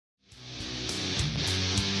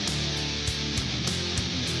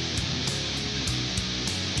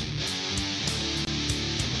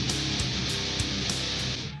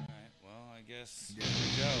guess here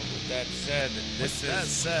we go. With that said,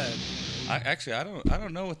 I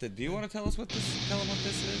don't know what the. Do you want to tell us what this? Tell them what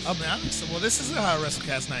this is. I mean, well, this is Ohio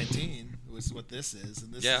WrestleCast 19. Was what this is,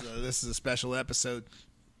 and this is a special episode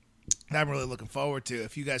that I'm really looking forward to.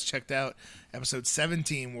 If you guys checked out episode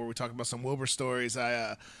 17, where we talked about some Wilbur stories,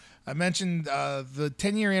 I mentioned the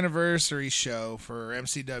 10-year anniversary show for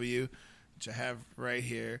MCW, which I have right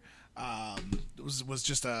here. It was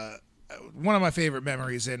just one of my favorite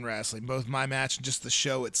memories in wrestling, both my match and just the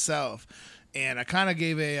show itself. And I kind of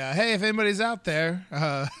gave a, hey, if anybody's out there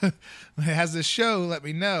has this show, let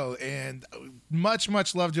me know. And much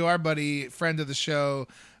love to our buddy, friend of the show,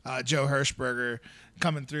 Joe Hirschberger,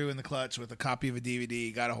 coming through in the clutch with a copy of a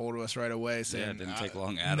DVD. Got a hold of us right away. Saying, it didn't take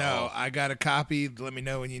long at all. No, I got a copy. Let me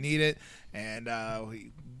know when you need it. And I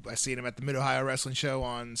seen him at the Mid-Ohio Wrestling Show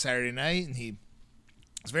on Saturday night, and he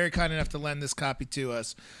was very kind enough to lend this copy to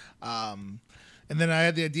us. And then I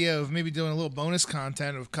had the idea of maybe doing a little bonus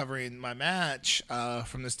content of covering my match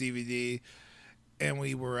from this DVD. And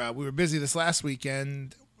we were busy this last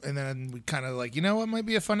weekend, and then we kind of like, you know what might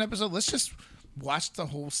be a fun episode? Let's just watch the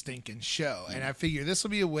whole stinking show. And I figure this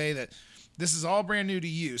will be a way that this is all brand new to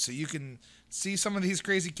you, so you can see some of these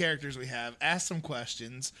crazy characters we have, ask some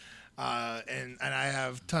questions, and I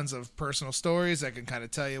have tons of personal stories that can kind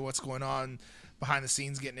of tell you what's going on behind the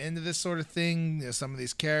scenes getting into this sort of thing, you know, some of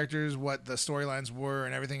these characters, what the storylines were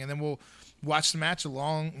and everything, and then we'll watch the match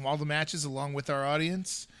all the matches along with our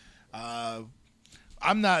audience. I'm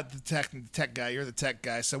not the tech guy, you're the tech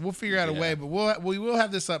guy, so we'll figure out a way, but we will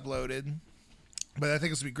have this uploaded. But I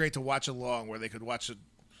think this would be great to watch along, where they could watch a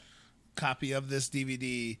copy of this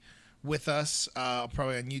DVD with us,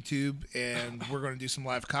 probably on YouTube, and we're going to do some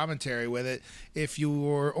live commentary with it. If you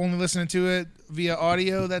were only listening to it via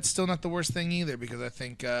audio, that's still not the worst thing either, because I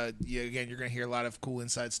think, again, you're going to hear a lot of cool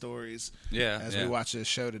inside stories as we watch this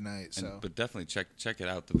show tonight. So, but definitely check it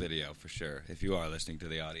out, the video, for sure, if you are listening to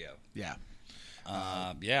the audio. Yeah.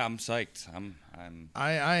 I'm psyched.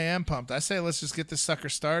 I am pumped. I say let's just get this sucker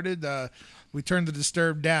started. We turned the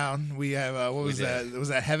Disturbed down. We have what was that? Was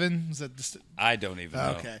that Heaven? Was that I don't even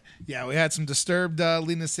know. Okay, yeah, we had some Disturbed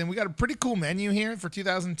leading us in. We got a pretty cool menu here for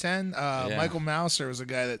 2010. Michael Mouser was a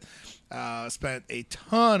guy that spent a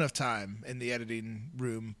ton of time in the editing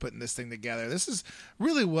room putting this thing together. This is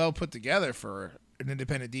really well put together for an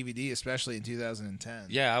independent DVD, especially in 2010.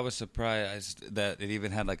 Yeah, I was surprised that it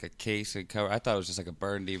even had like a case and cover. I thought it was just like a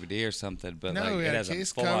burned DVD or something, but no, like we it had has a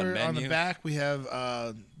case full-on cover menu. on the back. We have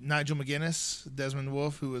Nigel McGuinness, Desmond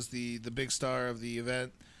Wolfe, who was the big star of the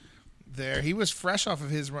event. There, he was fresh off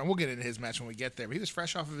of his run. We'll get into his match when we get there. But he was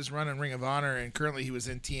fresh off of his run in Ring of Honor, and currently he was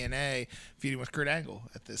in TNA feuding with Kurt Angle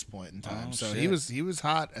at this point in time. So shit. he was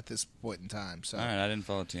hot at this point in time. So all right, I didn't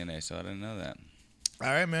follow TNA, so I didn't know that. All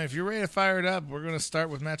right, man. If you're ready to fire it up, we're going to start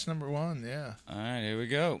with match number 1. Yeah. All right, here we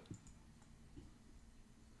go.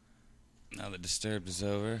 Now the Disturbed is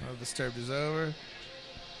over.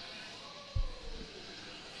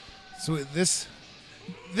 So this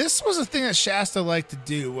was a thing that Shasta liked to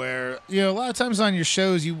do, where, you know, a lot of times on your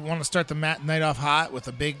shows you want to start the night off hot with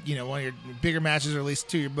a big, you know, one of your bigger matches, or at least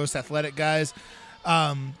two of your most athletic guys.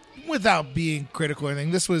 Without being critical or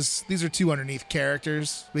anything, these are two underneath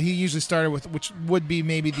characters, but he usually started with which would be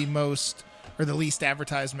maybe the most or the least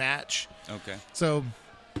advertised match. Okay. So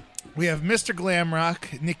we have Mr.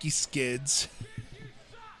 Glamrock, Nikki Skids.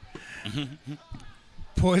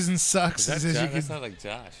 Poison Sucks. That sounds like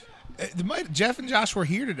Josh. Jeff and Josh were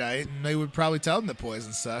here tonight, and they would probably tell them that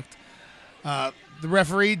Poison sucked. The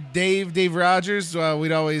referee, Dave Rogers,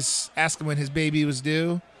 we'd always ask him when his baby was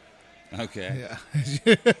due. Okay.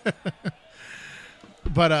 Yeah.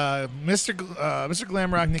 But Mr.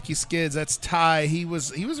 Glamrock, Nikki Skids, that's Ty. He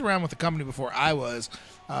was around with the company before I was.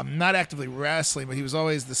 Not actively wrestling, but he was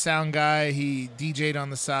always the sound guy. He DJ'd on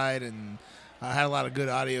the side and had a lot of good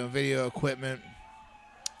audio and video equipment.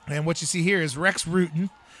 And what you see here is Rex Rutan,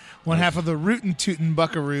 one half of the Rootin' Tootin'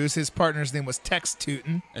 Buckaroos. His partner's name was Tex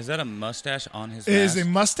Tootin'. Is that a mustache on his mask? It is a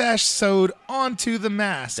mustache sewed onto the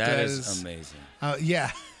mask. That is amazing.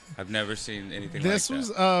 Yeah. I've never seen anything this like that. This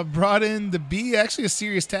was brought in to be actually a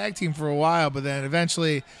serious tag team for a while, but then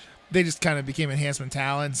eventually they just kind of became enhancement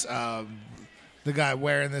talents. The guy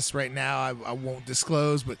wearing this right now, I won't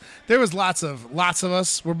disclose, but there was lots of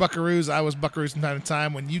us. We're Buckaroos. I was Buckaroos from time to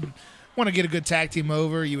time. When you want to get a good tag team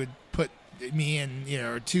over, you would put me and, you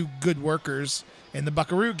know, two good workers in the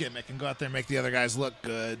Buckaroo gimmick and go out there and make the other guys look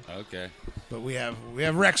good. Okay. But we have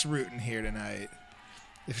Rex Rutan here tonight.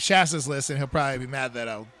 If Shasta's listening, he'll probably be mad that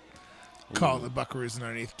I'll call the Buckaroos an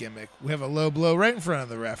underneath gimmick. We have a low blow right in front of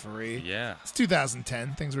the referee. Yeah. It's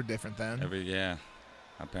 2010. Things were different then.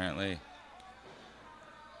 Apparently.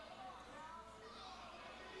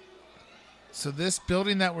 So this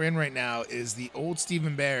building that we're in right now is the old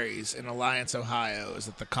Stephen Barry's in Alliance, Ohio. Is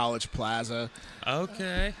at the College Plaza.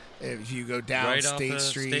 Okay. If you go down Right off State of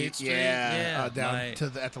Street, State Street? yeah, Yeah, down my-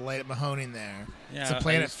 to at the light at Mahoning there. Yeah, It's a I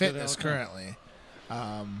Planet used to go there Fitness all the time.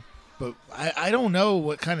 currently. But I don't know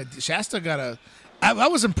what kind of Shasta got a. I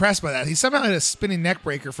was impressed by that. He somehow had a spinning neck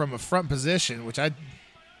breaker from a front position, which I'm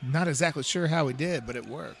not exactly sure how he did, but it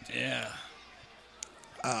worked. Yeah.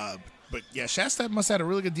 But yeah, Shasta must have had a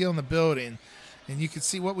really good deal in the building, and you can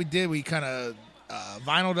see what we did. We kind of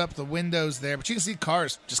vinyled up the windows there, but you can see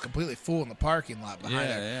cars just completely full in the parking lot behind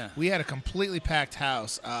Yeah, there. yeah. We had a completely packed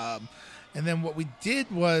house. And then what we did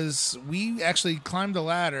was we actually climbed a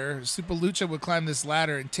ladder. Super Lucha would climb this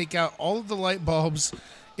ladder and take out all of the light bulbs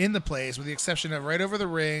in the place, with the exception of right over the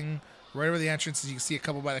ring, right over the entrance. You can see a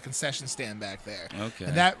couple by the concession stand back there. Okay.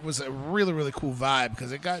 And that was a really, really cool vibe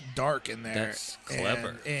because it got dark in there. That's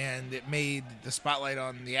clever. And it made the spotlight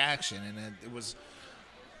on the action, and it was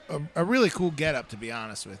a really cool get-up, to be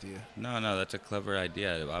honest with you. No, that's a clever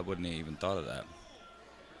idea. I wouldn't have even thought of that.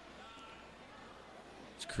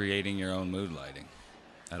 It's creating your own mood lighting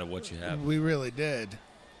out of what you have. We really did.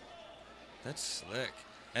 That's slick.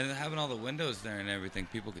 And then having all the windows there and everything,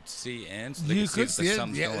 people could see in, so they You could see could if see there's it.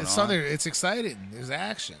 something's Yeah, going it's on. something. It's exciting. There's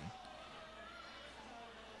action.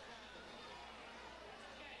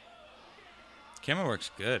 Camera works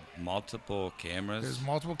good. Multiple cameras. There's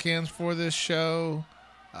multiple cams for this show.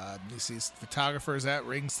 You see photographers at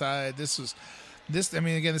ringside. I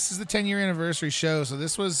mean, again, this is the 10-year anniversary show, so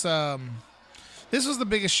this was the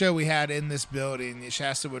biggest show we had in this building.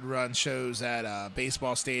 Shasta would run shows at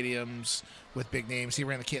baseball stadiums with big names. He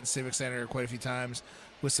ran the Canton Civic Center quite a few times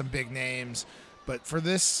with some big names. But for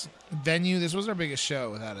this venue, this was our biggest show,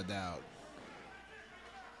 without a doubt.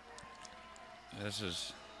 This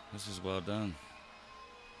is well done.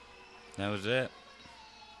 That was it.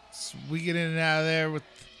 So we get in and out of there with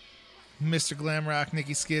Mr. Glamrock,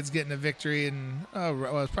 Nikki Skids getting a victory in, it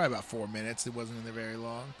was probably about 4 minutes. It wasn't in there very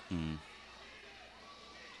long.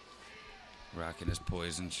 Rocking his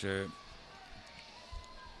Poison shirt.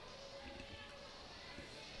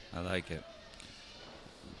 I like it.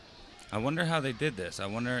 I wonder how they did this. I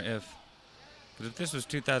wonder because if this was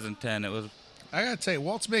 2010, it was. I gotta tell you,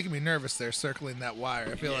 Walt's making me nervous there, circling that wire.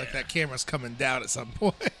 I feel like that camera's coming down at some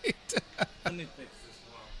point. Let me fix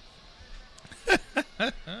this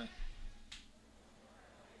wall.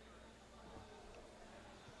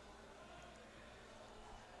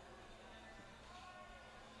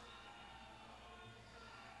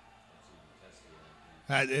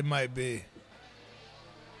 It might be.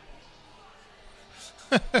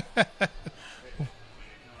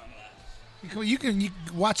 You can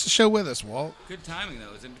watch the show with us, Walt. Good timing though.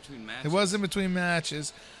 It was in between matches. It was in between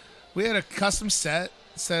matches. We had a custom set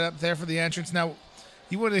up there for the entrance. Now,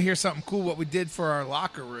 you wanted to hear something cool, what we did for our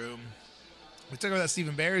locker room. We took over that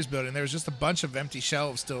Stephen Barry's building. There was just a bunch of empty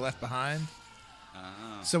shelves still left behind.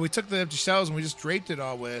 So we took the empty shelves and we just draped it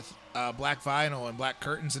all with black vinyl and black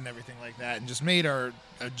curtains and everything like that, and just made a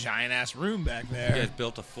giant ass room back there. You guys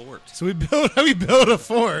built a fort. So we built a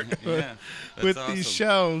fort Yeah, with that's these awesome.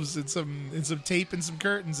 shelves and some tape and some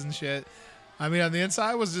curtains and shit. I mean, on the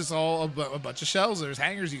inside was just all a bunch of shelves. There's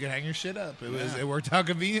hangers you could hang your shit up. It worked out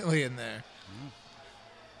conveniently in there.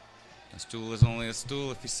 A stool is only a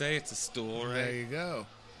stool if you say it's a stool, right? There you go.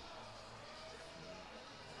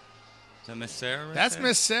 Is that Miss Sarah? Right That's there?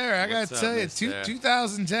 Miss Sarah. I gotta What's up, tell you, Miss Sarah?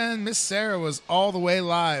 2010, Miss Sarah was all the way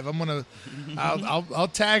live. I'll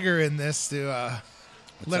tag her in this to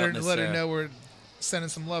let up, her Miss let her Sarah? know we're sending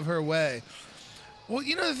some love her way. Well,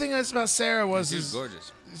 you know the thing that's about Sarah was She's is,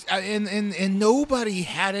 gorgeous. and nobody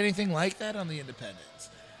had anything like that on the Independents.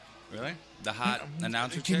 Really? The hot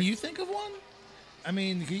announcer Can chick? you think of one? I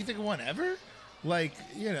mean, can you think of one ever? Like,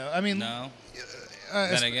 I mean, No.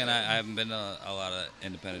 Then again, I haven't been to a lot of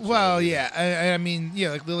independent well, shows. yeah. I mean,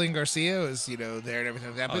 like Lillian Garcia is, there and everything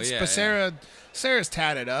like that. Oh, But, yeah, but yeah. Sarah's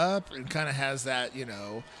tatted up and kind of has that,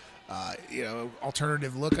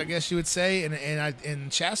 alternative look, I guess you would say.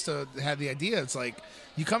 And Shasta had the idea. It's like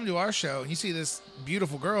you come to our show and you see this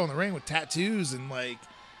beautiful girl in the ring with tattoos, and like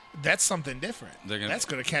that's something different. That's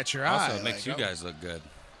gonna catch your eye. Also, it makes like, you guys look good.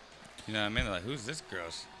 You know what I mean? They're like, who's this girl?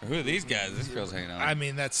 Or who are these guys? This girl's hanging out. I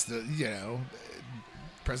mean, that's the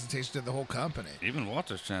presentation to the whole company. Even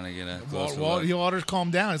Walter's trying to get a closer Walter's look.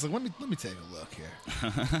 calm down. He's like, let me take a look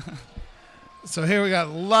here. So here we got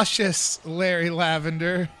luscious Larry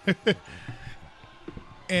Lavender.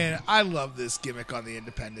 And I love this gimmick on the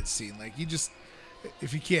independent scene. Like,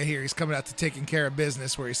 if you can't hear, he's coming out to Taking Care of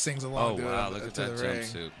Business, where he sings Oh, along wow. to Look at the that ring.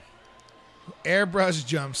 jumpsuit. Airbrush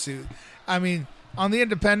jumpsuit. I mean, on the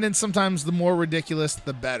independents, sometimes the more ridiculous,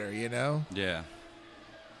 the better, you know? Yeah.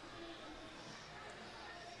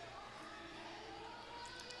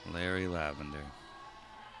 Larry Lavender.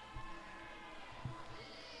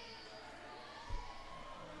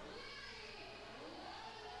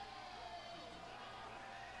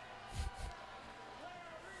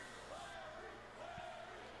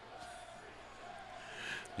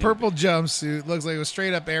 Purple jumpsuit. Looks like it was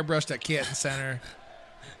straight up airbrushed at Canton Center.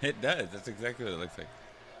 It does. That's exactly what it looks like.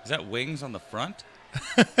 Is that wings on the front?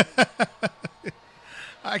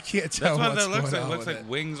 I can't tell That's what what's that looks going like. on It looks with like it.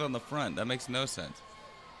 wings on the front. That makes no sense.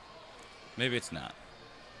 Maybe it's not.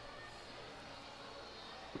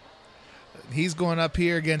 He's going up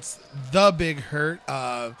here against the Big Hurt.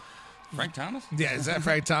 Frank Thomas? Yeah, is that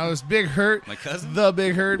Frank Thomas? Big Hurt. My cousin? The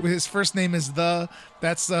Big Hurt. His first name is The.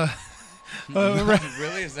 That's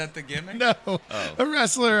Really? Is that the gimmick? no. Oh. A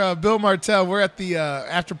wrestler, Bill Martell. We're at the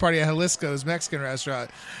after party at Jalisco's Mexican restaurant.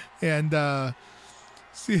 And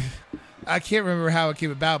see, I can't remember how it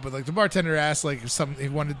came about, but like the bartender asked like if he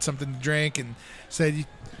wanted something to drink and said,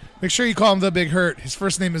 make sure you call him The Big Hurt. His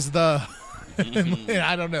first name is The. And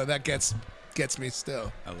I don't know. That gets me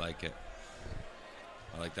still. I like it.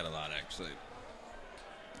 I like that a lot, actually.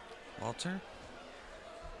 Walter?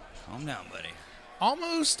 Calm down, buddy.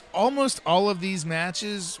 Almost all of these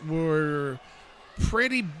matches were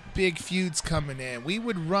pretty big feuds coming in. We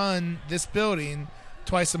would run this building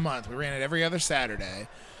twice a month. We ran it every other Saturday.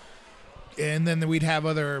 And then we'd have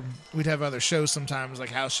other shows sometimes,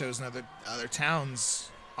 like house shows in other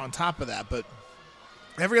towns on top of that. But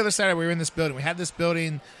every other Saturday we were in this building. We had this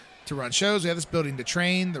building to run shows. We had this building to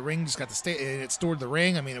train. The ring just got it stored the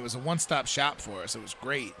ring. I mean, it was a one-stop shop for us. It was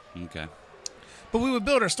great. Okay. But we would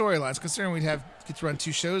build our storylines, considering we'd get to run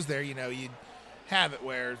two shows there. You know, you'd have it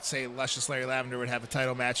where, say, Luscious Larry Lavender would have a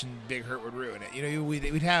title match and Big Hurt would ruin it. You know,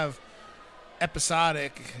 we'd have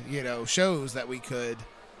episodic, shows that we could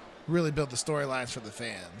really build the storylines for the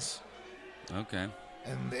fans. Okay.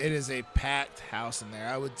 And it is a packed house in there.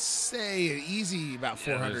 I would say easy about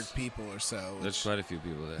 400 people or so. There's quite a few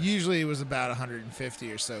people there. Usually it was about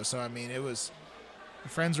 150 or so. So, I mean,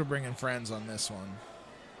 friends were bringing friends on this one.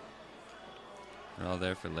 They're all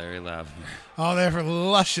there for Larry Lavender. All there for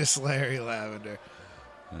Luscious Larry Lavender.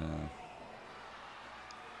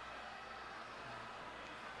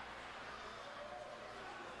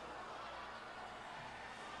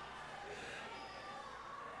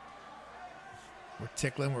 We're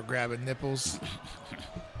tickling. We're grabbing nipples.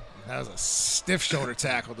 That was a stiff shoulder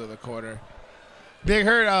tackle to the quarter. Big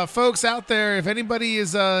Hurt, folks out there, if anybody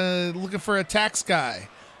is looking for a tax guy,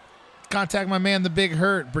 contact my man, the Big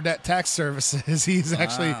Hurt, Burdett Tax Services. He's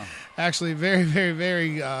actually very, very,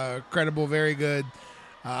 very credible, very good.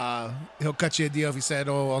 He'll cut you a deal if he said,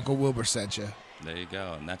 "Oh, Uncle Wilbur sent you." There you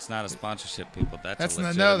go. And that's not a sponsorship, people. That's a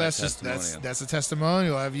that's just testimonial. that's a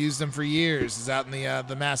testimonial. I've used him for years. He's out in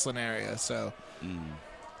the Maslin area, so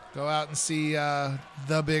go out and see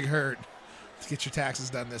the Big Hurt to get your taxes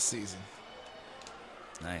done this season.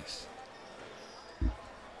 Nice.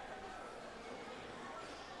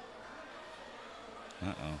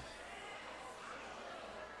 Uh-oh.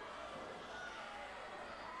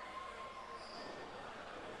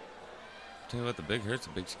 Tell you what, the Big Hurt's a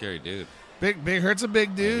big, scary dude. Big Hurt's a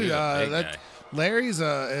big dude. He's a big guy. Larry's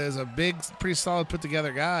is a big, pretty solid put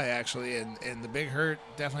together guy actually, and the Big Hurt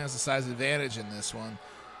definitely has a size advantage in this one.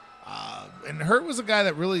 And Hurt was a guy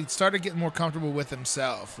that really started getting more comfortable with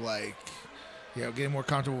himself, like getting more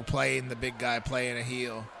comfortable playing the big guy, playing a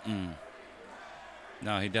heel.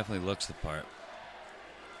 No, he definitely looks the part.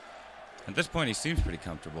 At this point, he seems pretty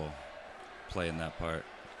comfortable playing that part.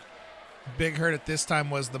 Big Hurt at this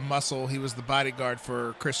time was the muscle. He was the bodyguard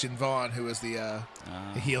for Christian Vaughn, who was the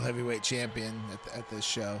heel heavyweight champion at this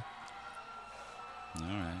show. All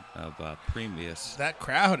right. Previous That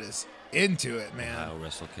crowd is into it, man. Ohio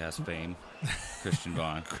WrestleCast fame, Christian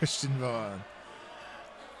Vaughn. Christian Vaughn.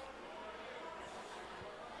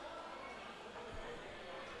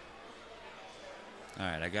 All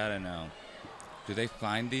right, I gotta know. Do they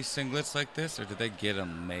find these singlets like this, or do they get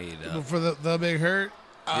them made up? For the Big Hurt?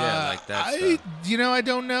 Yeah, like that I stuff.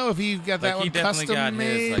 don't know if he got that Like, he one definitely custom got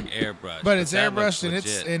made, his, like, airbrushed. but it's that looks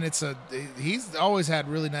airbrushed and legit. he's always had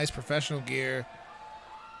really nice professional gear.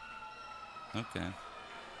 Okay.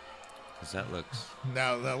 Because that looks...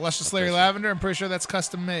 Now the Luscious Larry Official. Lavender, I'm pretty sure that's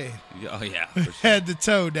custom made, Oh, yeah. For sure. head to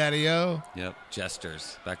toe, Daddy-O. Yep.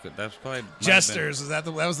 Jesters. That's probably... Jesters, that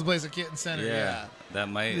was the place at Canton Center? Yeah. That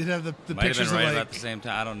might... They'd have the might have pictures been right of about the same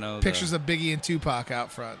time. I don't know. pictures of Biggie and Tupac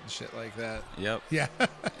out front and shit like that. Yep. Yeah.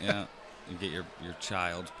 Yeah. You get your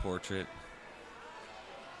child's portrait.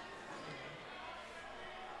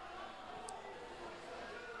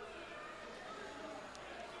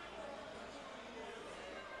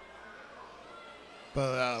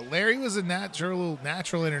 But Larry was a natural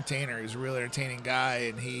entertainer. He was a real entertaining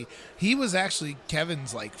guy, and he was actually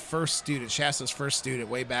Kevin's like first student, Shasta's first student,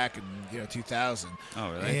 way back in 2000.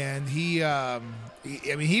 Oh, really? And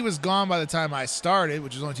he was gone by the time I started,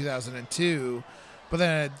 which was only 2002. But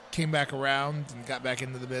then I came back around and got back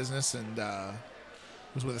into the business, and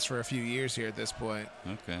was with us for a few years here at this point.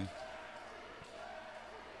 Okay.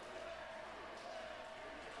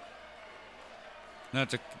 No,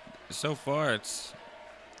 so far it's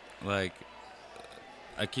like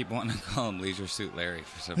I keep wanting to call him Leisure Suit Larry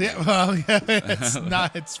for some reason. Yeah, well, yeah,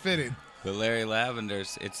 it's fitting. But Larry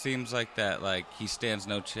Lavender's, it seems like that, like he stands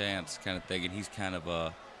no chance kind of thing, and he's kind of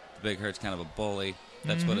the Big Hurt's kind of a bully.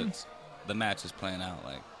 That's what the match is playing out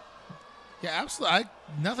like. Yeah, absolutely.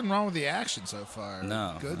 Nothing wrong with the action so far.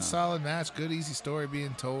 No. Good, solid match. Good, easy story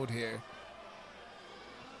being told here.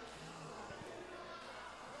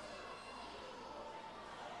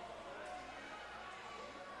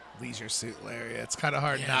 Leisure Suit Larry. It's kind of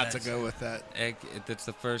hard not to go with that. That's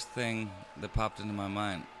the first thing that popped into my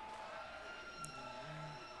mind.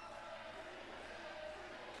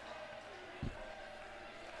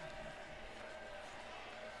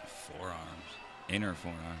 Forearms. Inner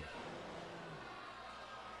forearm.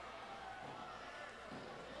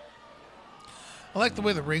 I like the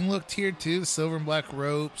way the ring looked here, too. The silver and black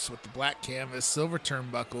ropes with the black canvas, silver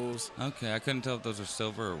turnbuckles. Okay, I couldn't tell if those were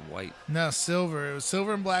silver or white. No, silver. It was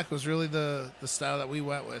silver and black was really the style that we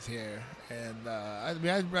went with here. And I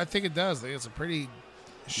think it does. I think it's a pretty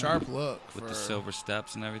sharp look. With the silver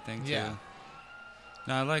steps and everything, too. Yeah.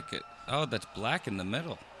 No, I like it. Oh, that's black in the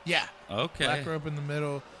middle. Yeah. Okay. Black rope in the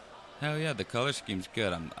middle. Hell yeah, the color scheme's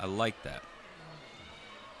good. I like that.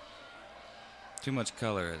 Too much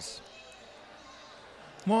color is...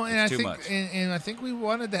 Well, and too I think, much. and I think we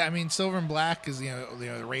wanted that. I mean, silver and black is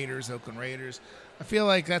the Raiders, Oakland Raiders. I feel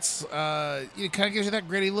like that's it kind of gives you that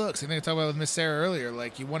gritty look. I think I talked about with Miss Sarah earlier.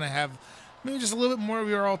 Like you want to have maybe just a little bit more of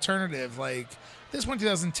your alternative. Like this one,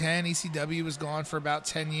 2010, ECW was gone for about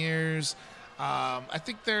 10 years. I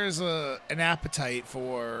think there's an appetite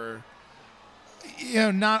for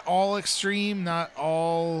not all extreme, not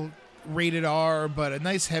all rated R, but a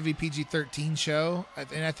nice heavy PG-13 show,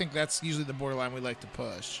 and I think that's usually the borderline we like to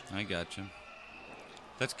push. I got you.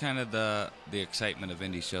 That's kind of the excitement of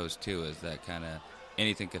indie shows too, is that kind of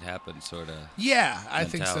anything could happen sort of. Yeah, I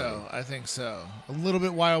think mentality. so. I think so. A little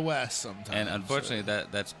bit Wild West sometimes. And unfortunately,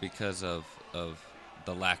 that's because of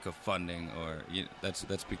the lack of funding, or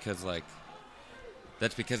that's because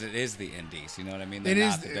it is the indies. You know what I mean? They're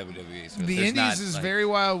not the WWE. So the indies is very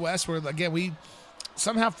Wild West, where again we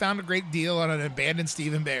somehow found a great deal on an abandoned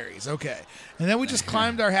Stephen Barry's. Okay. And then we just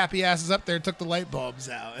climbed our happy asses up there and took the light bulbs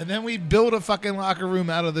out. And then we built a fucking locker room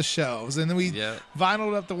out of the shelves. And then we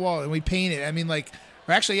vinyled up the wall and we painted. I mean, like,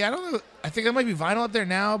 or actually, I don't know. I think there might be vinyl up there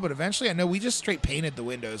now, but eventually I know we just straight painted the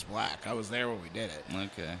windows black. I was there when we did it.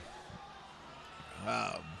 Okay.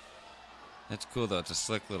 That's cool, though. It's a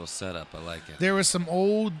slick little setup. I like it. There was some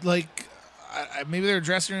old, like, maybe they were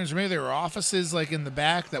dressing rooms, or maybe they were offices like in the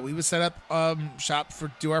back that we would set up shop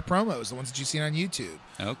for do our promos, the ones that you've seen on YouTube.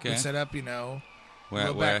 Okay. We set up, little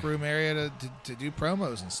back room area to do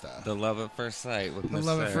promos and stuff. The love at first sight with Miss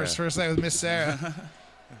Sarah. The love at first sight with Miss Sarah.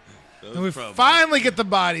 And we promos. finally get the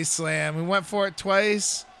body slam. We went for it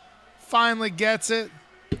twice. Finally gets it.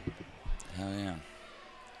 Hell yeah.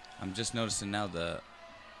 I'm just noticing now the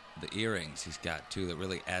earrings he's got too that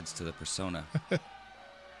really adds to the persona.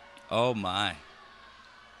 Oh my.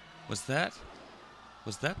 Was that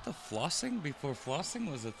the flossing before flossing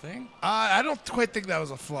was a thing? I don't quite think that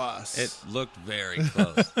was a floss. It looked very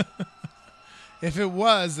close. If it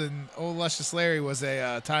was, then old Luscious Larry was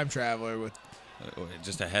a time traveler with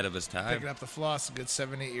just ahead of his time. picking up the floss a good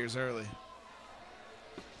 7-8 years early.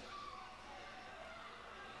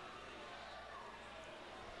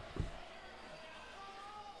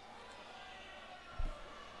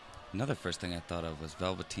 Another first thing I thought of was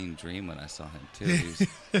Velveteen Dream when I saw him too.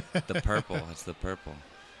 The purple. It's the purple.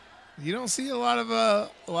 You don't see a lot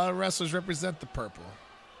of wrestlers represent the purple.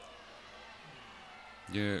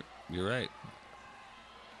 You're right.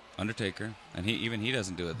 Undertaker, and he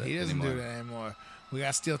doesn't do it. He doesn't anymore. do it anymore. We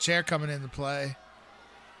got steel chair coming into play.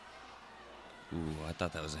 Ooh, I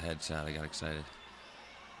thought that was a headshot. I got excited.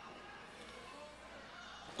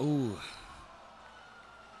 Ooh.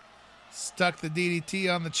 Stuck the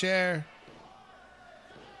DDT on the chair.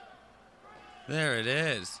 There it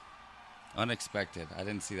is. Unexpected. I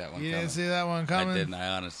didn't see that one You coming. didn't see that one coming? I didn't. I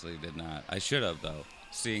honestly did not. I should have, though.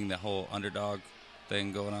 Seeing the whole underdog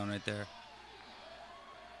thing going on right there.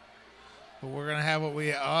 But we're going to have what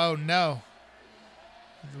we... Oh, no.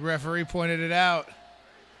 The referee pointed it out.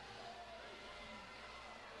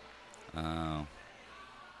 Oh.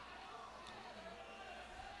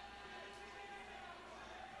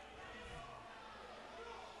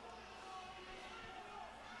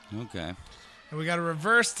 Okay. And we got a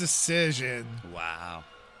reverse decision. Wow.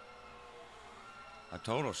 A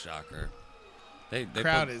total shocker. They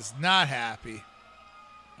Crowd is not happy.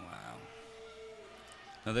 Wow.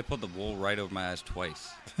 No, they pulled the wool right over my eyes twice.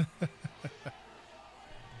 Oh,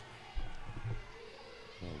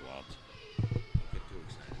 Walt. Don't get too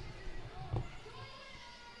excited.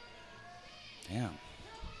 Damn.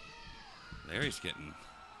 Larry's getting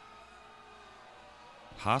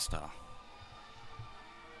hostile.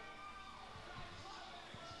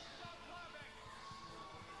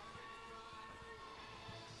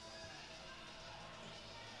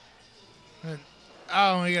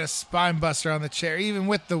 Oh, he got a spine buster on the chair, even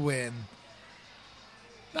with the win.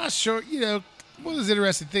 Not sure, one of those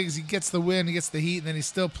interesting things, he gets the win, he gets the heat, and then he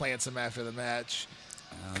still plants him after the match.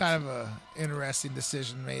 Kind of a interesting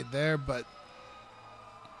decision made there, but...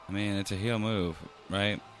 I mean, it's a heel move,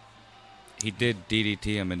 right? He did DDT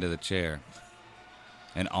him into the chair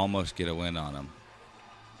and almost get a win on him.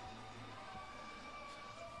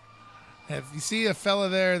 If you see a fella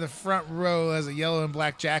there in the front row has a yellow and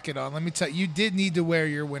black jacket on, let me tell you, you did need to wear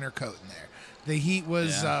your winter coat in there. The heat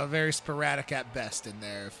was very sporadic at best in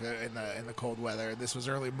there in the cold weather. This was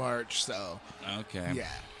early March, so Okay. yeah.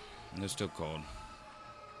 And it's still cold.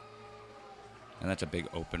 And that's a big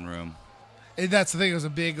open room. And that's the thing. It was a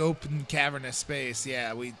big open cavernous space.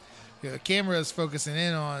 Yeah, the camera is focusing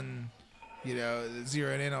in on,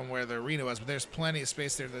 zeroing in on where the arena was, but there's plenty of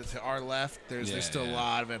space there to our left. There's still a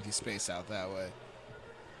lot of empty space out that way.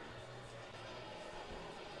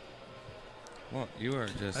 Well, you are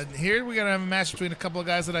just... And here we're going to have a match between a couple of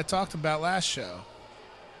guys that I talked about last show.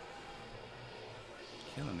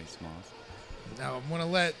 Killing me, Smalls. Now, I'm going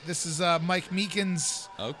to this is Mike Meekins,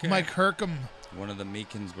 Okay. Mike Hercom. One of the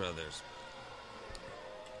Meekins brothers.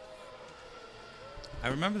 I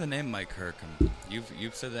remember the name Mike Hercom.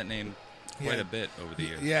 You've said that name quite a bit over the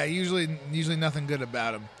years. Yeah, usually nothing good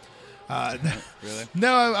about him. Really?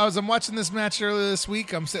 No, I'm watching this match earlier this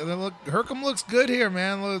week. I'm saying, look, Hercom looks good here,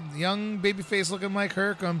 man. Look, young babyface looking Mike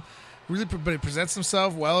Hercom, really, but he presents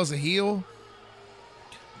himself well as a heel.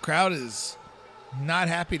 Crowd is not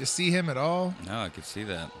happy to see him at all. No, I could see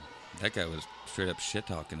that. That guy was straight up shit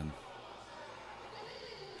talking him.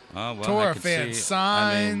 Oh well, Tore I a could fan see.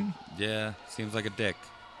 sign. Yeah, seems like a dick.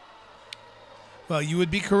 Well, you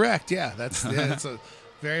would be correct. Yeah, that's a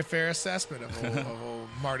very fair assessment of old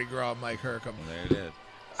Mardi Gras Mike Hercom. Well, there it is.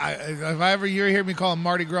 If I ever you hear me call him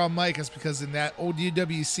Mardi Gras Mike, it's because in that old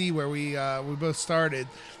UWC where we both started,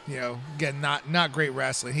 again, not great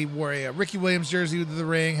wrestling. He wore a Ricky Williams jersey to the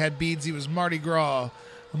ring, had beads. He was Mardi Gras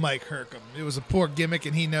Mike Hercom. It was a poor gimmick,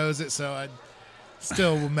 and he knows it. So I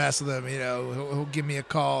still will mess with him. He'll give me a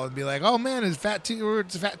call and be like, "Oh man, it's Fat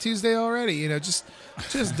Tuesday already." Just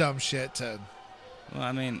dumb shit to. Well,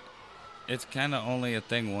 I mean, it's kind of only a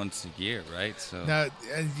thing once a year, right? So Now,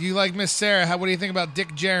 you like Miss Sarah? What do you think about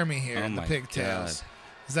Dick Jeremy here in the my pigtails? God.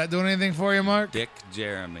 Is that doing anything for you, Mark? Dick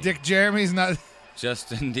Jeremy. Dick Jeremy's not.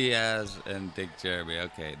 Justin Diaz and Dick Jeremy.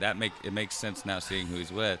 Okay, it makes sense now seeing who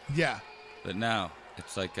he's with. Yeah. But now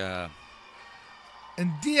it's like And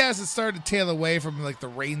Diaz has started to tail away from like the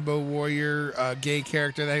Rainbow Warrior gay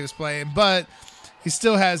character that he was playing, but he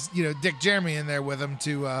still has Dick Jeremy in there with him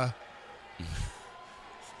to.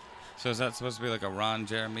 So is that supposed to be like a Ron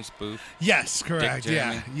Jeremy spoof? Yes, correct. Dick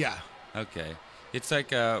Jeremy? Yeah. Okay, it's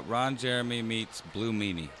like Ron Jeremy meets Blue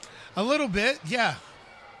Meanie. A little bit, yeah.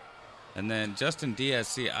 And then Justin Diaz.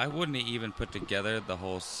 See, I wouldn't even put together the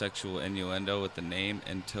whole sexual innuendo with the name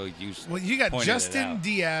until you. Well, you got pointed Justin it out.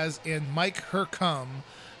 Diaz and Mike Hercom.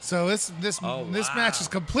 So this Oh, match wow. is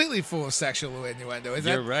completely full of sexual innuendo.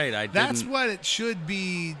 You're right. I That's didn't. what it should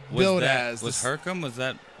be Was billed that, as. Was Hercom? Was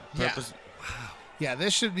that Yeah. purpose? Yeah,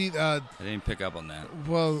 this should be. I didn't pick up on that.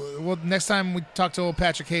 Well, next time we talk to old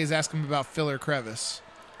Patrick Hayes, ask him about Filler Crevice.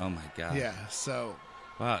 Oh my god. Yeah. So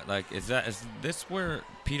Wow. Like, is this where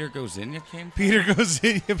Peter Gozinia came from? Peter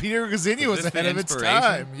Gozinia was this the ahead of its inspiration?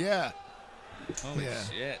 time. Yeah. Holy Yeah.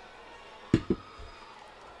 shit.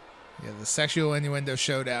 Yeah, the sexual innuendo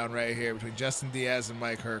showdown right here between Justin Diaz and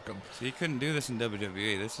Mike Hercom. So you couldn't do this in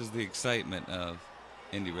WWE. This is the excitement of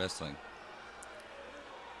indie wrestling.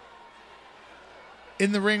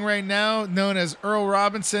 In the ring right now, known as Earl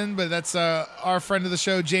Robinson, but that's our friend of the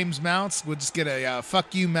show, James Mounts. We'll just get a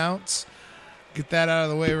fuck you, Mounts. Get that out of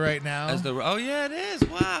the way right now. Oh yeah, it is.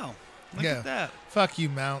 Wow. Look Yeah. at that. Fuck you,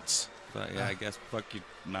 Mounts. But yeah, I guess fuck you,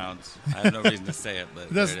 Mounts. I have no reason to say it, but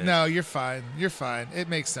there it is. No, you're fine. You're fine. It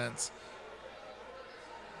makes sense.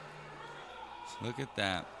 Look at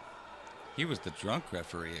that. He was the drunk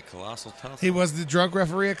referee at Colossal Tussle. He was the drunk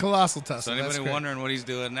referee at Colossal Tussle. So anybody wondering what he's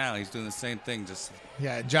doing now, he's doing the same thing, just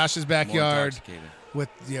in Josh's backyard with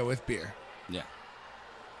beer. Yeah.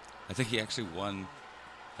 I think he actually won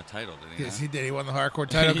a title, didn't he? Yes, he did. He won the hardcore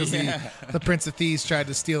title because the Prince of Thieves tried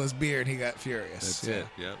to steal his beer and he got furious. That's it.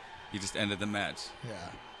 Yep. He just ended the match. Yeah.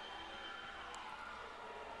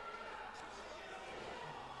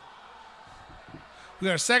 We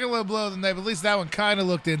got our second low blow of the night, but at least that one kind of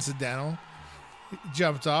looked incidental. He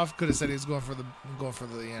jumped off. Could have said he was going for the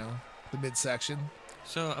the midsection.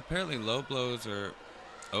 So apparently low blows are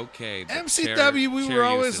okay. But MCW, we were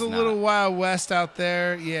always a little Wild West out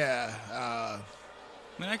there. Yeah. I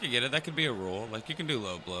mean, I could get it. That could be a rule. Like, you can do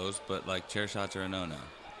low blows, but, like, chair shots are a no-no.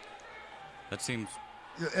 That seems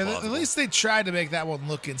plausible. At least they tried to make that one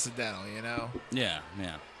look incidental, you know? Yeah,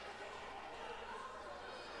 yeah.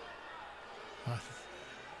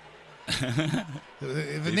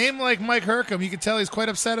 If a name like Mike Hercom, you can tell he's quite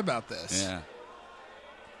upset about this. Yeah.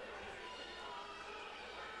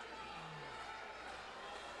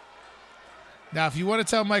 Now, if you want to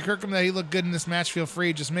tell Mike Hercom that he looked good in this match, feel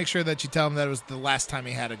free. Just make sure that you tell him that it was the last time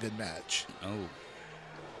he had a good match. Oh.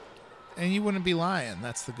 And you wouldn't be lying.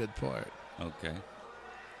 That's the good part. Okay.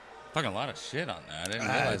 Fucking a lot of shit on that. I didn't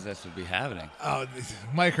realize this would be happening. Oh,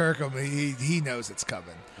 Mike Hercom, he knows it's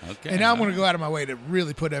coming. Okay. And now I'm going to go out of my way to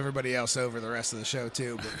really put everybody else over the rest of the show,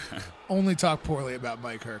 too. But only talk poorly about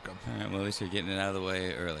Mike Hercom. All right, well, at least you're getting it out of the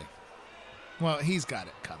way early. Well, he's got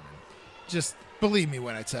it coming. Just believe me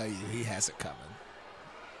when I tell you he has it coming.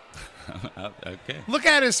 Okay. Look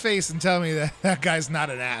at his face and tell me that guy's not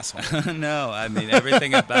an asshole. No, I mean,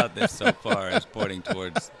 everything about this so far is pointing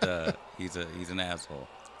towards he's an asshole.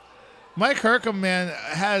 Mike Hercom, man,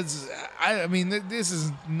 I mean, this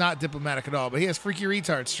is not diplomatic at all, but he has freaky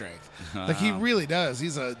retard strength. Like, he really does.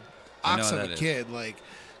 He's a ox of a kid. Like,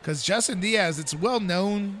 because Justin Diaz, it's well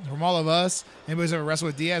known from all of us, anybody's ever wrestled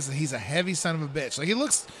with Diaz, that he's a heavy son of a bitch. Like, he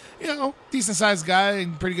looks, decent sized guy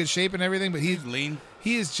in pretty good shape and everything, but he's lean.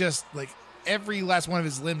 He is just, like, every last one of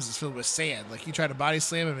his limbs is filled with sand. Like, you try to body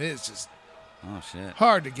slam him, it is just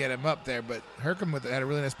hard to get him up there, but Hercom had a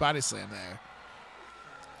really nice body slam there.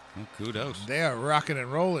 Well, kudos. They are rocking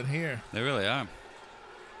and rolling here. They really are.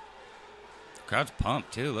 The crowd's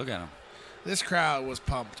pumped, too. Look at them. This crowd was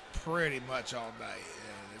pumped pretty much all night.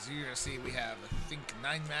 And as you're going to see, we have, I think,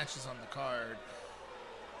 9 matches on the card.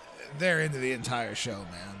 They're into the entire show,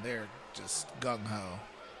 man. They're just gung-ho.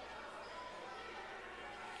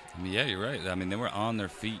 I mean, yeah, you're right. I mean, they were on their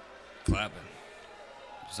feet clapping.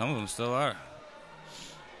 Some of them still are.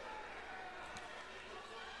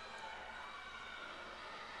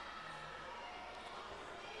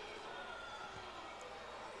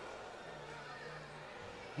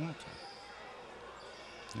 Okay.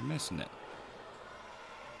 You're missing it.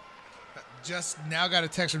 Just now got a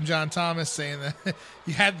text from John Thomas saying that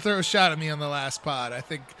you had to throw a shot at me on the last pod. I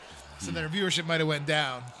think so their viewership might have went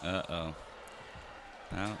down. Uh-oh.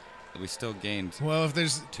 Well, we still gained if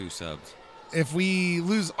there's 2 subs. If we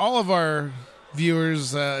lose all of our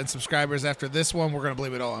viewers and subscribers after this one, we're going to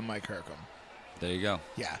blame it all on Mike Hercom. There you go.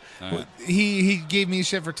 Yeah. Right. He gave me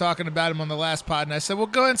shit for talking about him on the last pod, and I said, well,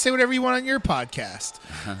 go ahead and say whatever you want on your podcast.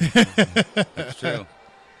 That's true.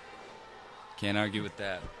 Can't argue with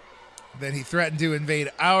that. Then he threatened to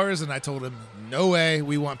invade ours, and I told him, no way,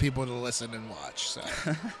 we want people to listen and watch. So.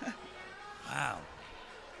 Wow.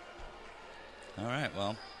 All right,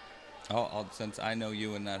 well, I'll since I know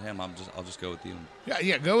you and not him, I'll just go with you.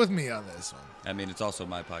 Yeah, go with me on this one. I mean, it's also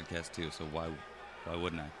my podcast too, so why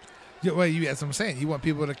wouldn't I? Yeah, well, that's what I'm saying. You want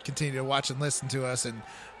people to continue to watch and listen to us, and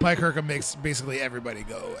Mike Hercom makes basically everybody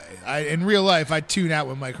go away. In real life, I tune out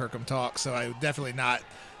when Mike Hercom talks, so I would definitely not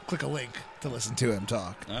click a link to listen to him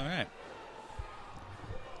talk. All right.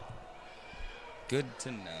 Good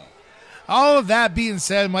to know. All of that being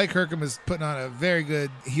said, Mike Hercom is putting on a very good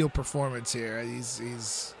heel performance here.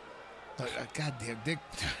 He's goddamn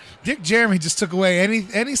Dick Jeremy just took away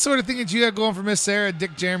any sort of thing that you had going for Miss Sarah.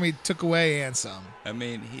 Dick Jeremy took away and some. I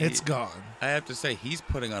mean, it's gone. I have to say, he's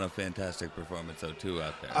putting on a fantastic performance though too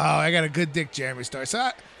out there. Oh, I got a good Dick Jeremy story.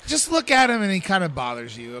 So just look at him and he kind of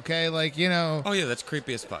bothers you, okay? Like, Oh yeah, that's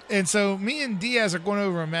creepy as fuck. And so me and Diaz are going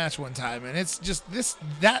over a match one time, and it's just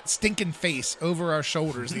that stinking face over our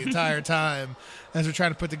shoulders the entire time as we're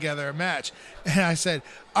trying to put together a match. And I said,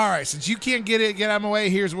 all right, since you can't get out of my way,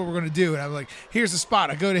 here's what we're going to do. And I'm like, here's the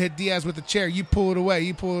spot. I go to hit Diaz with the chair. You pull it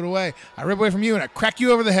away. I rip away from you, and I crack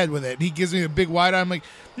you over the head with it. And he gives me a big wide eye. I'm like,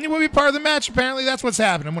 you want to be part of the match? Apparently that's what's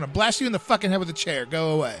happening. I'm going to blast you in the fucking head with a chair.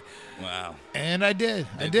 Go away. Wow. And I did.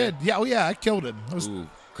 Yeah, I killed him. Ooh,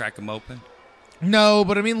 crack him open? No,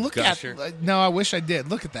 but I mean, Gusher. No, I wish I did.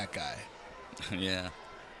 Look at that guy. Yeah.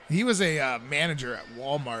 He was a manager at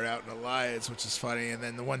Walmart out in Alliance, which is funny. And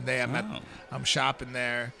then the one day I'm shopping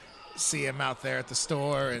there, see him out there at the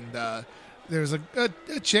store, and there was a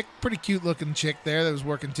chick, pretty cute looking chick there that was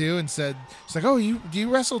working too, and she's like, "Oh, do you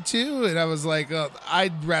wrestle too?" And I was like,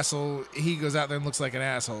 "I'd wrestle." He goes out there and looks like an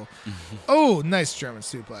asshole. Oh, nice German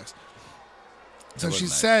suplex. So she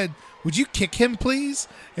said, "Would you kick him, please?"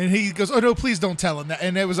 And he goes, "Oh no, please don't tell him that."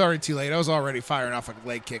 And it was already too late. I was already firing off a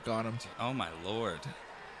leg kick on him. Oh my Lord.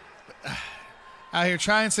 Out here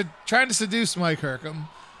trying to seduce Mike Hercom.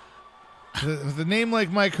 With a name like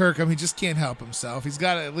Mike Hercom, he just can't help himself. He's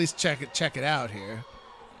got to at least check it out here.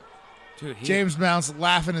 Dude, James Mount's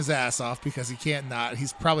laughing his ass off because he can't not.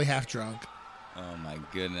 He's probably half drunk. Oh my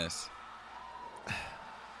goodness.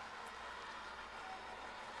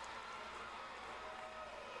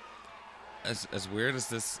 As weird as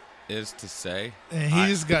this is to say, And he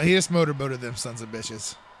just motorboated them sons of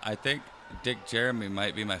bitches. I think Dick Jeremy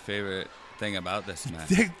might be my favorite thing about this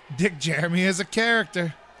match. Dick Jeremy is a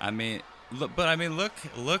character. I mean, look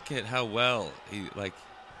at how well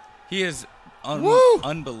he is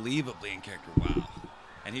unbelievably in character. Wow.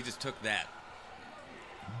 And he just took that.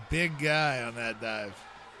 Big guy on that dive.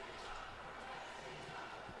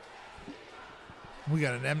 We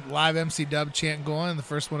got a live MC Dub chant going, the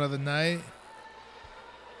first one of the night.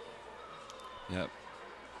 Yep.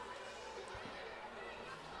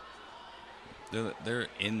 They're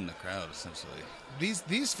in the crowd essentially.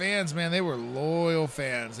 These fans, man, they were loyal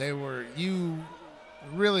fans. You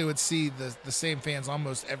really would see the same fans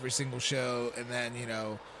almost every single show, and then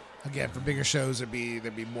again for bigger shows there'd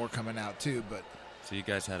be more coming out too. But so you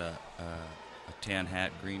guys had a tan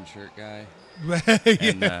hat, green shirt guy,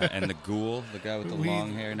 yeah. and the ghoul, the guy with the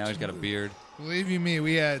long hair. Now he's got a beard. Believe you me,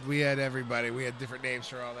 we had everybody. We had different names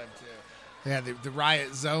for all them too. They had the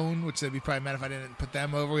Riot Zone, which they'd be probably mad if I didn't put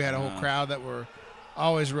them over. We had a whole crowd that were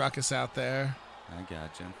always ruckus out there. I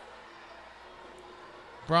gotcha.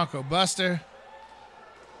 Bronco Buster.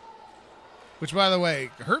 Which, by the way,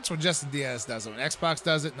 hurts when Justin Diaz does it. When X-Pac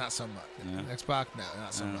does it, not so much. Yeah. X-Pac, no,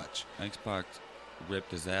 not so much. X-Pac ripped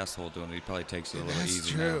his asshole doing it. He probably takes it a little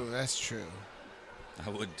easy now. now. That's true. I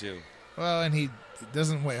would too. Well, and he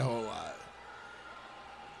doesn't weigh a whole lot.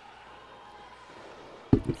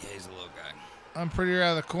 Yeah, he's a little guy. I'm pretty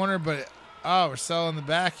out of the corner, but we're selling the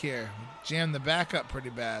back here. Jammed the back up pretty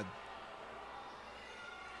bad.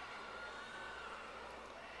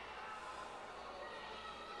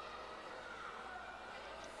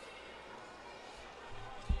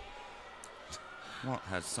 Walt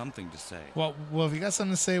has something to say. Well, if you got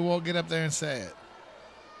something to say, Walt, get up there and say it.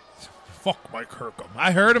 Fuck Mike Hercom.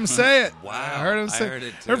 I heard him say it. Wow. I heard him say I heard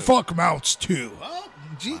it too. And fuck Mounts too. Oh,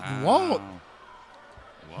 gee, Wow.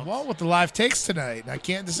 Walt with the live takes tonight. I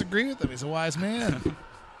can't disagree with him. He's a wise man.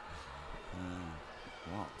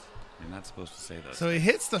 Walt, you're not supposed to say those. So he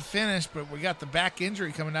hits the finish, but we got the back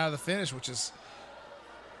injury coming out of the finish, which is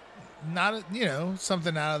not,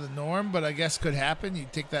 something out of the norm, but I guess could happen. You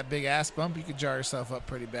take that big ass bump, you could jar yourself up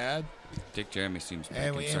pretty bad. Dick Jeremy seems to be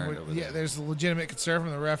concerned over yeah, that. there's a legitimate concern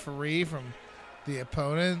from the referee, from the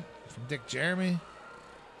opponent, from Dick Jeremy.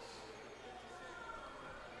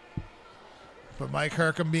 But Mike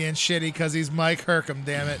Hercom being shitty because he's Mike Hercom,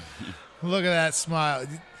 damn it. Look at that smile.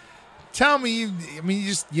 Tell me,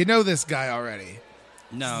 you know this guy already.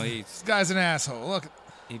 No, This guy's an asshole. Look.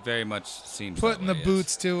 He very much seems Putting that the way,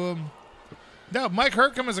 boots to him. No, Mike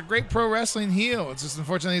Hercom is a great pro wrestling heel. It's just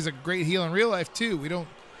unfortunately he's a great heel in real life too. We don't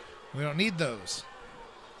need those.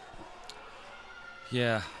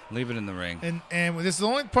 Yeah, leave it in the ring. And this is the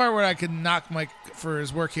only part where I could knock Mike for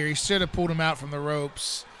his work here. He should have pulled him out from the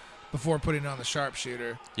ropes before putting on the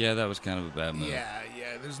sharpshooter. Yeah, that was kind of a bad move. Yeah.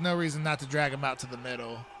 There's no reason not to drag him out to the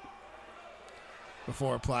middle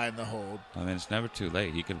before applying the hold. I mean, it's never too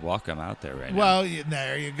late. He could walk him out there right now. Well,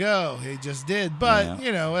 there you go. He just did. But,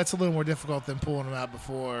 that's a little more difficult than pulling him out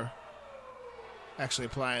before actually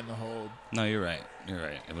applying the hold. No, you're right. It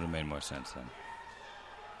would have made more sense then.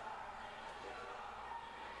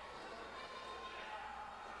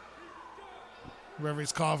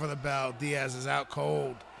 Referee's call for the bell. Diaz is out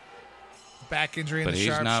cold. Back injury in the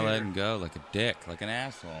sharpshooter. But he's not letting go like a dick, like an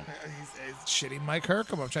asshole. He's shitty Mike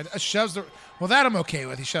Hercom. I'm trying to shoves the. Well, that I'm okay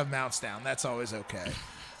with. He shoved Mounts down. That's always okay.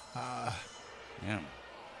 Yeah.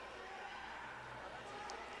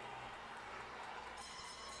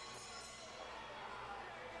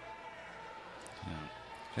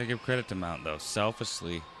 I give credit to Mount though,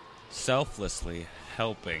 selflessly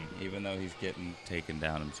helping, even though he's getting taken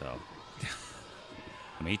down himself.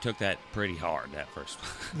 I mean, he took that pretty hard, that first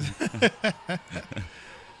one.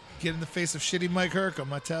 Get in the face of shitty Mike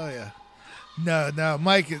Hercom, I tell you. No,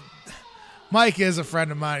 Mike Mike is a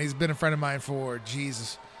friend of mine. He's been a friend of mine for,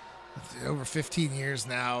 Jesus, over 15 years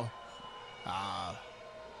now.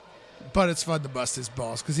 But it's fun to bust his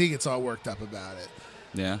balls because he gets all worked up about it.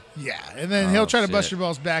 Yeah. Yeah, and then he'll try to bust shit. your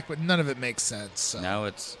balls back, but none of it makes sense. So. Now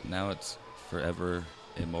it's forever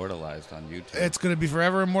immortalized on YouTube. It's going to be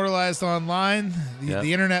forever immortalized online.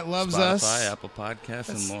 The internet loves Spotify, us. Apple Podcasts,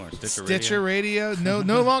 and more. Stitcher Radio.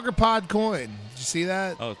 No longer Podcoin. Did you see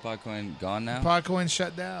that? Oh, is Podcoin gone now? Podcoin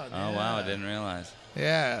shut down. Oh, wow. I didn't realize.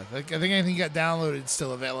 Yeah. I think anything you got downloaded is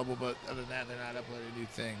still available, but other than that, they're not uploading new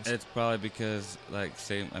things. It's probably because,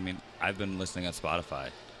 I've been listening on Spotify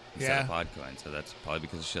instead of Podcoin, so that's probably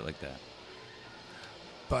because of shit like that.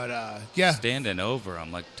 But, yeah. Standing over,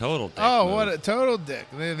 I'm like, total dick Oh, move. what a total dick.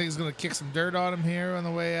 They think he's going to kick some dirt on him here on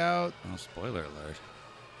the way out. Oh, spoiler alert.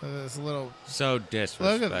 There's a little... So Look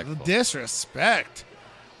disrespectful. at the disrespect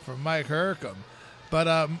from Mike Hercom.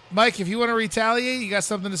 But, Mike, if you want to retaliate, you got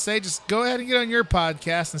something to say, just go ahead and get on your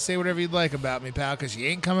podcast and say whatever you'd like about me, pal, because you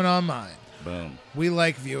ain't coming on mine. Boom. We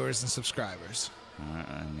like viewers and subscribers.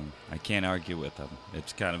 I can't argue with them.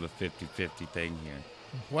 It's kind of a 50-50 thing here.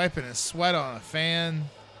 Wiping his sweat on a fan.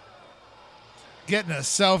 Getting a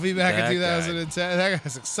selfie back in 2010. That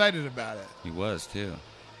guy's excited about it. He was, too.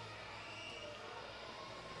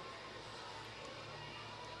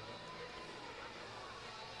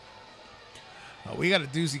 Oh, we got a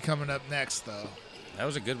doozy coming up next, though. That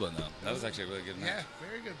was a good one, though. That was actually a really good match. Yeah,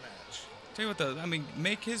 very good match. Tell you what, though.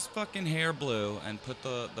 Make his fucking hair blue and put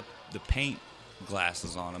the paint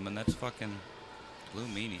glasses on him, and that's fucking blue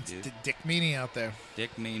meanie, dude. Dick Meanie out there. Dick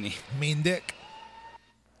meanie. Mean Dick.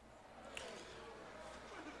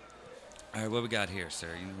 All right, what we got here, sir?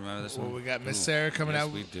 You remember this one? Well, we got Miss Sarah coming yes,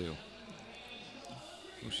 out. we do.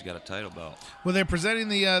 Ooh, she got a title belt. Well, they're presenting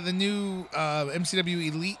the new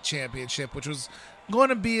MCW Elite Championship, which was going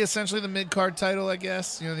to be essentially the mid-card title, I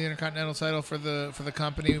guess. The Intercontinental title for the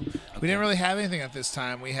company. Okay. We didn't really have anything at this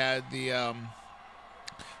time. We had the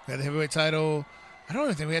heavyweight title. I don't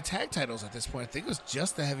even think we had tag titles at this point. I think it was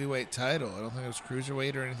just the heavyweight title. I don't think it was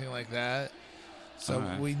cruiserweight or anything like that. So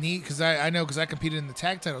we need, because I know, because I competed in the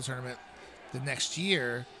tag title tournament the next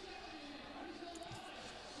year.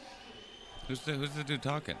 Who's the dude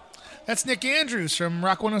talking? That's Nick Andrews from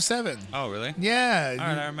Rock 107. Oh, really? Yeah. All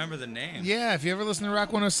right, I remember the name. Yeah, if you ever listen to Rock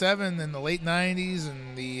 107 in the late 90s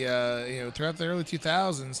and the throughout the early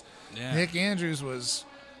 2000s, Nick Andrews was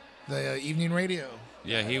the evening radio.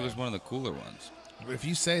 Yeah, he was one of the cooler ones. If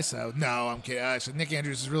you say so. No, I'm kidding. Actually, Nick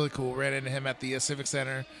Andrews is really cool. Ran into him at the Civic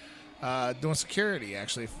Center doing security,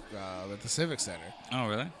 actually, at the Civic Center. Oh,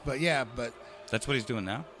 really? But that's what he's doing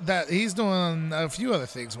now? That he's doing a few other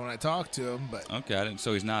things when I talk to him, but okay,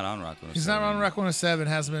 so he's not on Rock 107. He's not on Rock 107,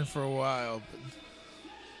 hasn't been for a while.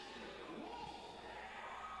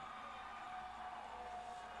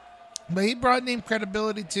 But he brought name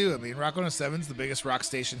credibility too. I mean, Rock 107's the biggest rock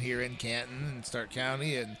station here in Canton and Stark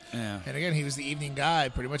County, and again, he was the evening guy.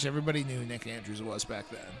 Pretty much everybody knew who Nick Andrews was back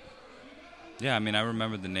then. Yeah, I mean, I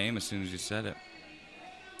remembered the name as soon as you said it.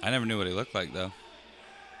 I never knew what he looked like, though.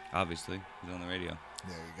 Obviously, he's on the radio.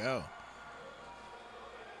 There you go.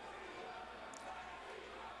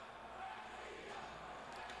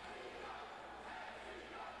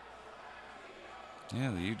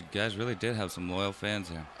 Yeah, you guys really did have some loyal fans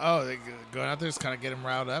here. Oh, they going out there just kind of get them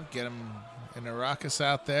riled up, get them in a raucous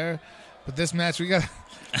out there. But this match, we have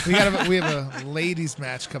a ladies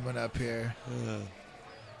match coming up here.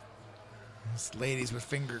 It's ladies with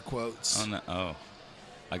finger quotes. Oh, no. Oh,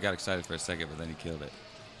 I got excited for a second, but then he killed it.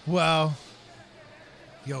 Well,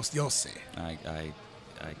 you'll see. I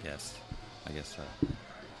guess so.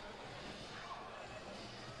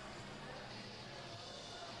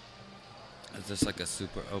 Is this like a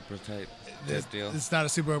Super Oprah type deal? It's not a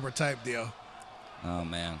Super Oprah type deal. Oh,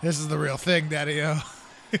 man. This is the real thing, Daddy-O.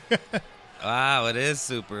 Wow, it is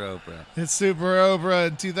Super Oprah. It's Super Oprah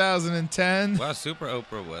in 2010. Wow, Super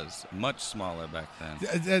Oprah was much smaller back then.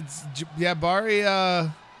 Bari.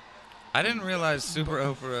 I didn't realize Super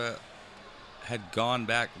Oprah had gone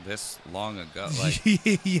back this long ago. Like,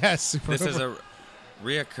 yes, Super this Oprah. is a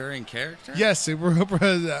reoccurring character? Yes, Super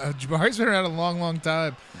Oprah. Jabari's been around a long, long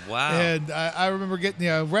time. Wow. And I remember getting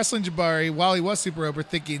wrestling Jabari while he was Super Oprah,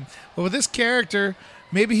 thinking, well, with this character,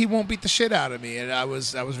 maybe he won't beat the shit out of me. And I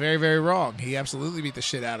was very, very wrong. He absolutely beat the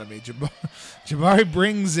shit out of me. Jabari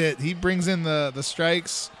brings it. He brings in the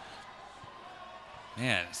strikes.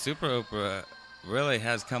 Man, Super Oprah really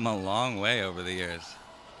has come a long way over the years.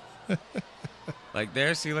 Like,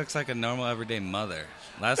 there she looks like a normal everyday mother.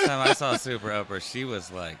 Last time I saw Super Oprah, she was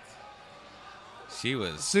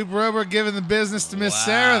Super Oprah giving the business to Miss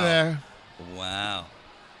Sarah there. Wow.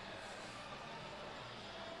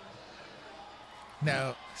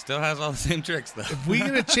 Now, Still has all the same tricks, though. if we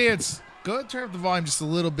get a chance, go ahead and turn up the volume just a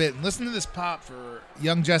little bit and listen to this pop for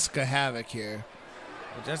young Jessica Havoc here.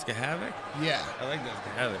 Jessica Havoc? Yeah. I like Jessica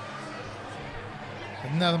Havoc. I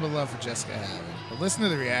have nothing but love for Jessica Havoc. But listen to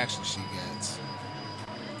the reaction she gets.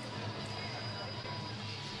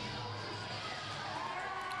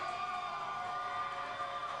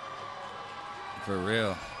 For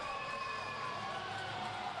real.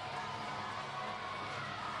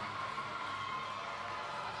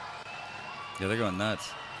 Yeah, they're going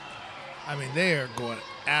nuts. I mean, they are going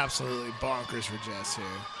absolutely bonkers for Jess here.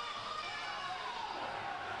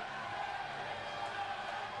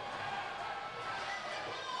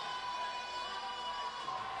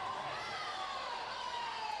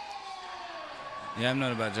 Yeah, I've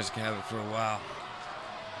known about Jessica Havoc for a while.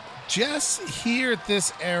 Jess here at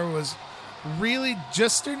this era was really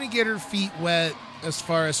just starting to get her feet wet as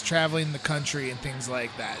far as traveling the country and things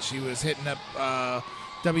like that. She was hitting up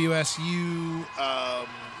WSU. I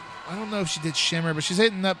don't know if she did Shimmer, but she's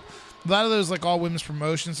hitting up a lot of those like all women's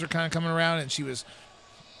promotions are kind of coming around, and she was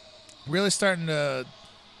really starting to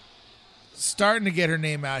get her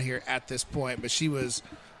name out here at this point. But she was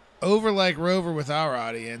over like Rover with our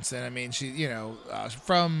audience, and I mean she,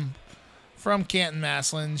 from Canton,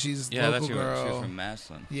 Massillon. She's a local girl. She's from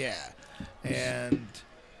Massillon. Yeah, and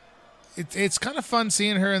it's kind of fun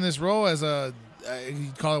seeing her in this role as a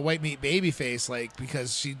you call it white meat baby face, like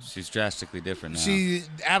because she's drastically different now. She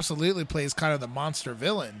absolutely plays kind of the monster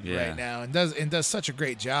villain right now, and does such a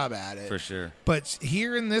great job at it for sure. But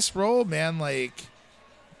here in this role, man, like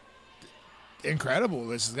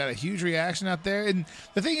incredible. She's got a huge reaction out there, and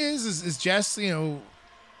the thing is Jess,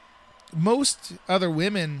 most other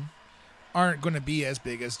women aren't going to be as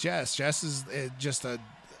big as Jess. Jess is just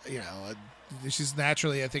she's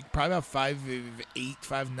naturally, I think, probably about 5'8",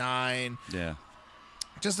 5'9". Yeah.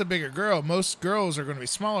 Just a bigger girl. Most girls are going to be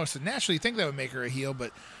smaller, so naturally you think that would make her a heel,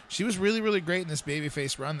 but she was really, really great in this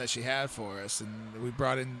babyface run that she had for us, and we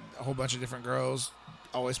brought in a whole bunch of different girls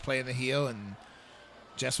always playing the heel, and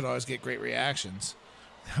Jess would always get great reactions.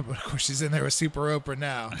 But, of course, she's in there with Super Oprah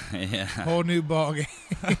now. Yeah. Whole new ballgame.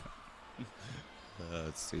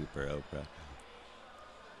 It's Super Oprah.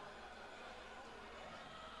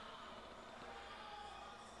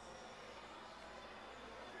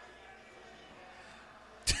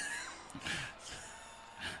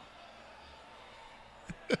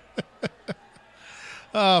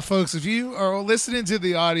 Folks, if you are listening to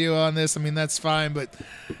the audio on this, I mean, that's fine, but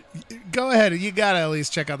go ahead. You got to at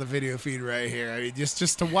least check out the video feed right here. I mean,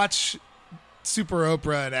 just to watch Super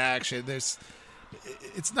Oprah in action, it's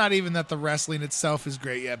not even that the wrestling itself is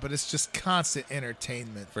great yet, but it's just constant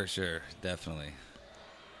entertainment. For sure. Definitely.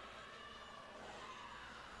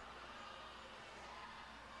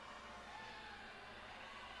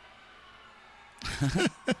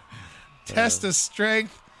 Test of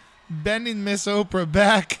strength. Bending Miss Oprah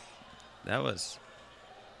back. That was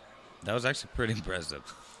actually pretty impressive.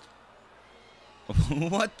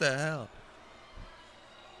 What the hell?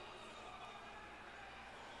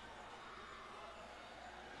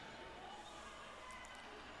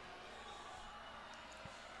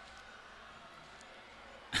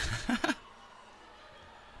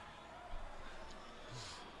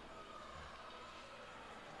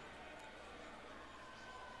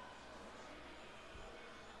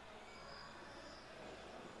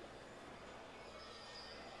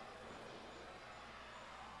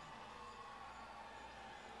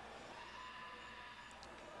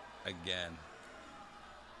 Again.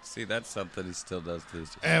 See, that's something he still does to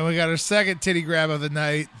this. And we got our second titty grab of the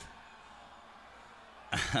night.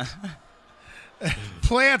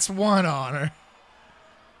 Plants one on her.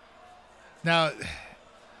 Now,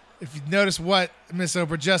 if you notice what Miss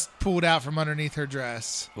Oprah just pulled out from underneath her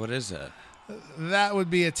dress. What is that? That would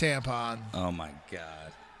be a tampon. Oh, my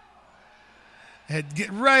God. And get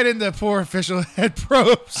right into poor official head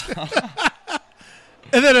probes.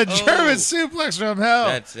 And then a German suplex from hell.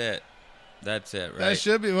 That's it, right? That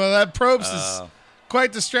should be. Well, that Probst is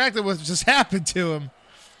quite distracted with what just happened to him.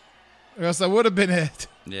 Or else that would have been it.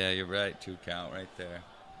 Yeah, you're right. 2 count right there.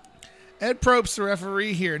 Ed Probst, the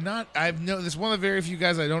referee here. This is one of the very few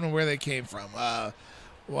guys I don't know where they came from. Well,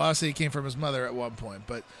 obviously he came from his mother at one point,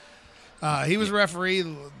 but he was a referee.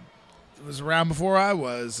 Was around before I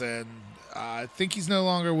was, and I think he's no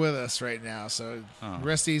longer with us right now. So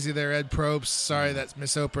rest easy there, Ed Probst. Sorry that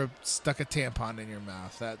Miss Oprah stuck a tampon in your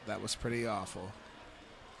mouth. That was pretty awful.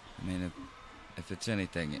 I mean, if it's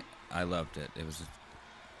anything, I loved it. It was.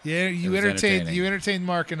 Yeah, you entertained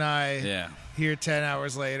Mark and I. Yeah. Here 10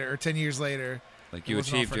 hours later or 10 years later. Like you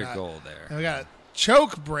achieved your goal there. And we got a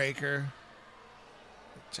choke breaker.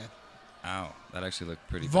 Which Ow, that actually looked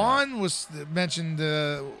pretty bad. Vaughn was mentioned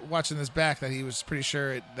watching this back that he was pretty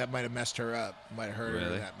sure that might have messed her up, might have hurt her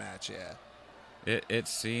Really? in that match. Yeah, It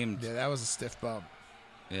seemed. yeah, that was a stiff bump.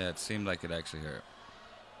 Yeah, it seemed like it actually hurt.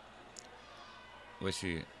 Was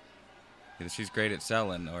she? Either she's great at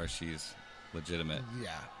selling, or she's legitimate.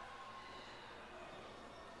 Yeah.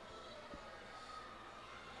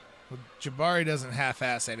 Well, Jabari doesn't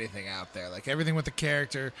half-ass anything out there. Like everything with the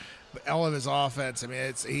character, but all of his offense. I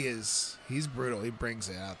mean, he's brutal. He brings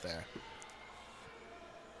it out there.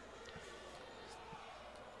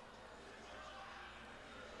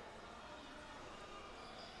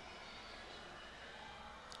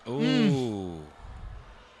 Ooh,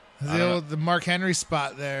 The Mark Henry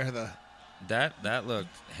spot there. that looked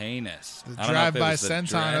heinous. The I don't know if it drive-by was the senton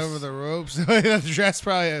dress, over the ropes. The dress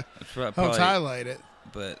probably helped probably- highlight it.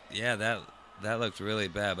 But yeah, that looked really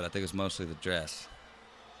bad. But I think it was mostly the dress.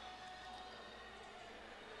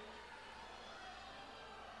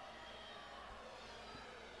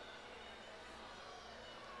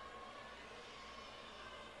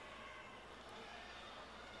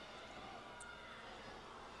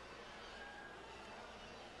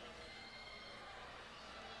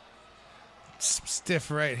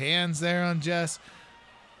 Stiff right hands there on Jess.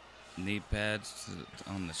 Knee pads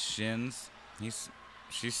on the shins.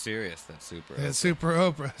 She's serious. That Super. Yeah, Oprah. Super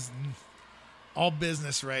Oprah is all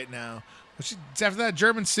business right now. But it's after that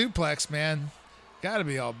German suplex, man. Got to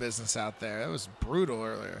be all business out there. That was brutal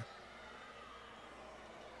earlier.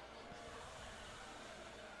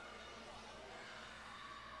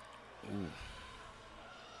 Ooh.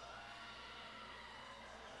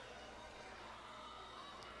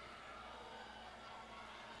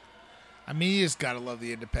 I mean, you just got to love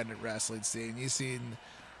the independent wrestling scene. You've seen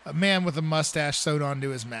a man with a mustache sewed onto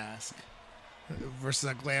his mask versus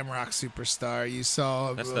a glam rock superstar. You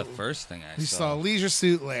saw That's the first thing I you saw Leisure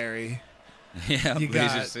Suit Larry. Yeah, You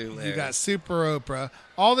got Super Oprah.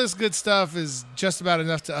 All this good stuff is just about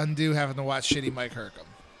enough to undo having to watch shitty Mike Hercom.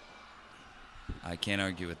 I can't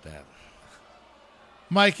argue with that.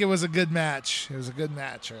 Mike, it was a good match. It was a good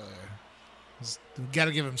match earlier. We got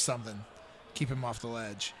to give him something. Keep him off the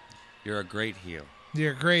ledge. You're a great heel.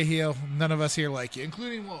 You're a great heel. None of us here like you,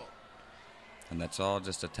 including Walt. And that's all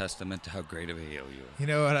just a testament to how great of a heel you are. You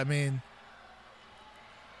know what I mean?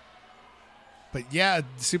 But yeah,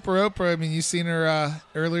 Super Oprah, I mean, you've seen her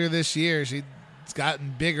earlier this year. She's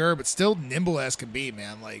gotten bigger, but still nimble as can be,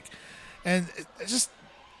 man. Like, and it's just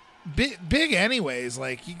big anyways.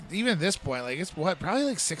 Like, even at this point, like, it's what, probably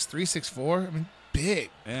like 6'3", 6'4"? I mean, big.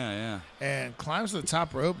 Yeah. And climbs to the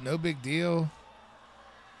top rope, no big deal.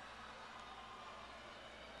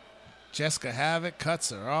 Jessica Havoc cuts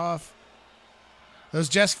her off. Those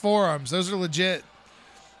Jess forearms, those are legit.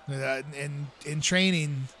 In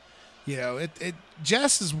training, you know,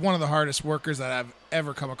 Jess is one of the hardest workers that I've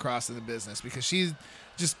ever come across in the business because she's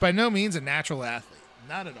just by no means a natural athlete.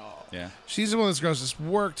 Not at all. Yeah. She's one of those girls that's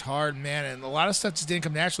worked hard, man, and a lot of stuff just didn't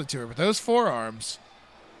come naturally to her. But those forearms,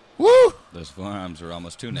 woo! Those forearms are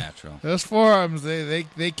almost too natural. Those forearms, they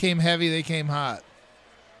came heavy, they came hot.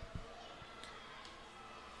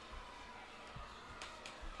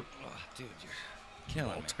 Oh, dude, you're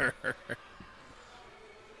killing me.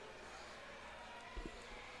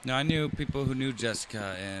 No, I knew people who knew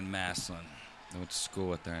Jessica in Maslin. I went to school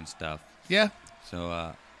with her and stuff. Yeah. So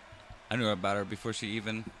I knew about her before she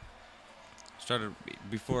even started,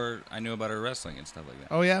 before I knew about her wrestling and stuff like that.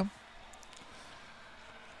 Oh, yeah?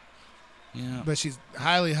 Yeah. But she's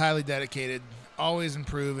highly, highly dedicated, always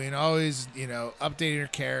improving, always, you know, updating her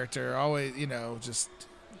character, always, you know, just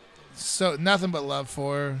so nothing but love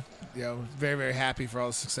for her. You know, very, very happy for all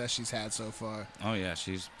the success she's had so far. Oh, yeah,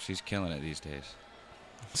 she's killing it these days.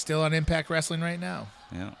 Still on Impact Wrestling right now.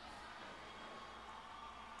 Yeah.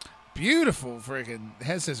 Beautiful freaking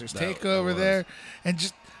head scissors That takeover was. there. And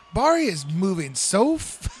just, Bari is moving so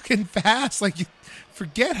fucking fast. Like, you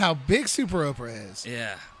forget how big Super Oprah is.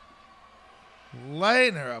 Yeah.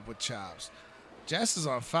 Lighting her up with chops. Jess is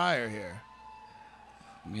on fire here.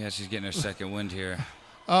 Yeah, she's getting her second wind here.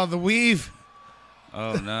 Oh, the weave.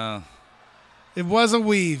 Oh, no. It was a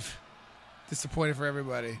weave. Disappointed for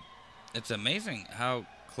everybody. It's amazing how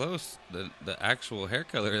close the actual hair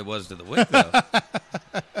color it was to the wig, though.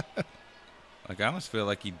 Like, I almost feel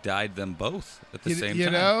like he dyed them both at the same time. You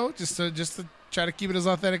know, just to try to keep it as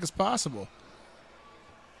authentic as possible.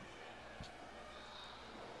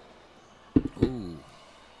 Ooh.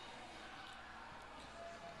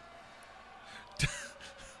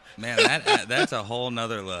 Man, that's a whole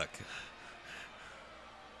nother look.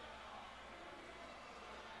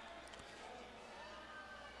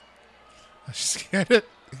 She's got it.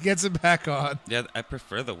 Gets it back on. Yeah, I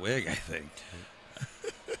prefer the wig, I think.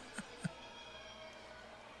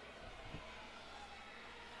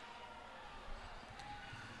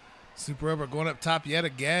 Super Robot going up top yet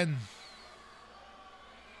again.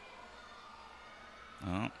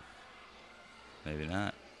 Oh. Maybe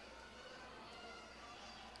not.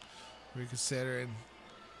 Reconsidering.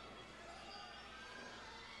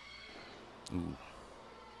 Ooh.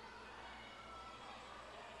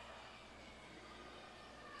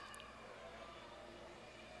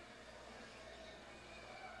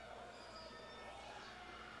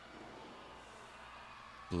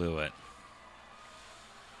 Blew it.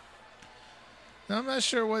 Now, I'm not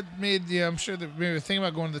sure what made the. I'm sure that maybe thinking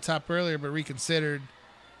about going to the top earlier, but reconsidered.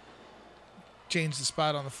 Changed the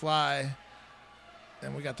spot on the fly.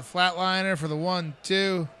 Then we got the flatliner for the 1,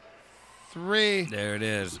 2, 3. There it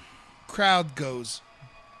is. Crowd goes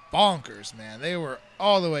bonkers, man. They were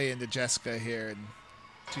all the way into Jessica here in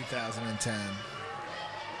 2010.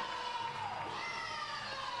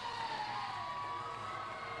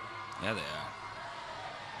 Yeah, they are.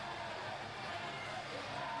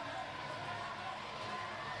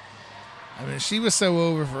 I mean, she was so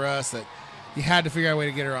over for us that you had to figure out a way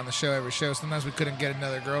to get her on the show every show. Sometimes we couldn't get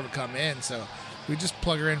another girl to come in, so we just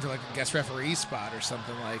plug her in for like a guest referee spot or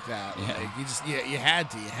something like that. Yeah. Like you had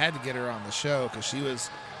to get her on the show because she was.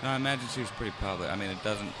 No, I imagine she was pretty public. I mean, it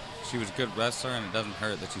doesn't. She was a good wrestler, and it doesn't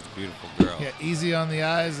hurt that she's a beautiful girl. Yeah, easy on the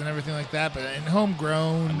eyes and everything like that, but and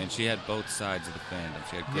homegrown. I mean, she had both sides of the fandom.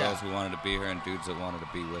 She had girls who wanted to be her and dudes that wanted to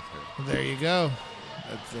be with her. Well, there you go.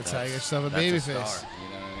 That's how you get yourself a that's baby a face. star, you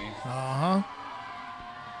know what I mean? Uh-huh.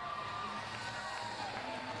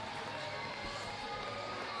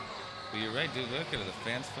 But you're right, dude. Look at her. The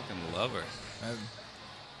fans fucking love her.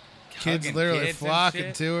 Kids Hugging literally kids and flocking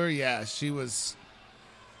shit. to her. Yeah, she was.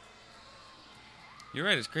 You're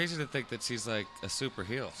right. It's crazy to think that she's like a super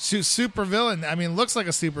heel. She was super villain. I mean, looks like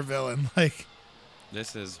a super villain. Like,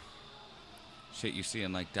 This is shit you see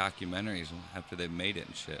in like documentaries after they've made it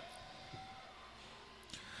and shit.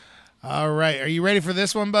 all right, are you ready for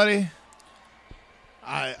this one, buddy?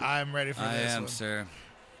 I'm ready for I this am, one. sir.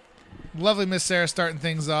 Lovely Miss Sarah starting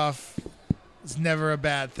things off. It's never a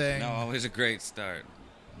bad thing. No, always a great start.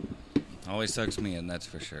 Always sucks me in, that's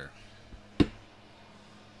for sure.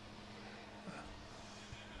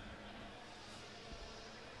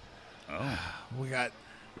 Oh. We got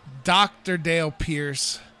Dr. Dale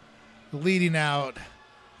Pierce leading out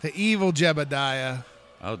the evil Jebediah.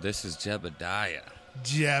 Oh, this is Jebediah.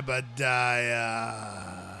 Jebediah.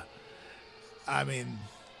 I mean,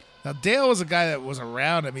 now Dale was a guy that was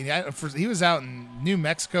around. I mean, he was out in New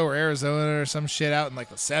Mexico or Arizona or some shit out in like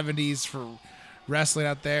the 70s for wrestling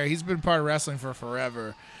out there. He's been part of wrestling for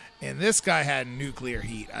forever. And this guy had nuclear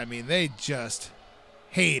heat. I mean, they just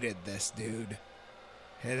hated this dude.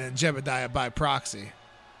 And then Jebediah by proxy.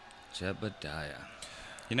 Jebediah.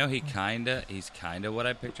 You know, he's kinda what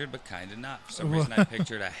I pictured, but kinda not. For some reason, I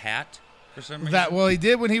pictured a hat. For some reason, Well, he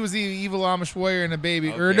did when he was the evil Amish warrior and a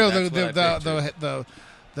baby. Or Okay, no, that's what I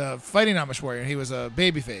the fighting Amish warrior. He was a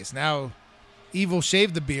baby face. Now, evil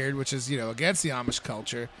shaved the beard, which is against the Amish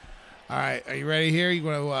culture. All right, are you ready here? You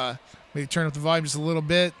want to maybe turn up the volume just a little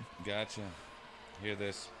bit? Gotcha. Hear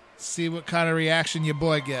this. See what kind of reaction your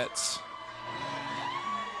boy gets.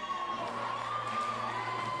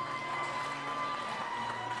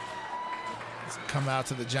 Let's come out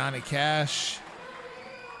to the Johnny Cash.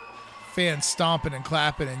 Fans stomping and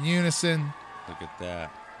clapping in unison. Look at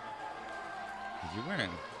that. Are you wearing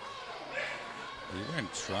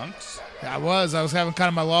trunks? I was having kind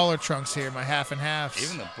of my Lawler trunks here, my half and halves.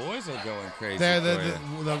 Even the boys are going crazy.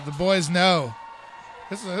 The boys know.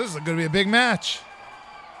 This is going to be a big match.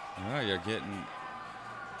 Oh, you're getting.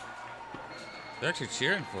 They're actually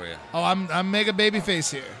cheering for you. Oh, I'm mega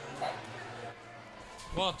babyface here.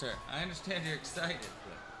 Walter, I understand you're excited,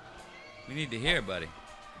 but we need to hear, buddy.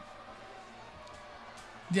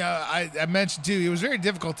 Yeah, I mentioned too. It was very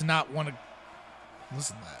difficult to not want to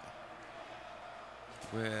listen to that.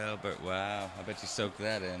 Wilbert, wow. I bet you soaked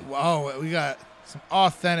that in. Wow, we got some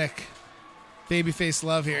authentic babyface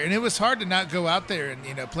love here, and it was hard to not go out there and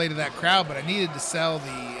play to that crowd. But I needed to sell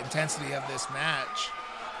the intensity of this match.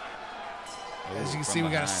 As you can see, we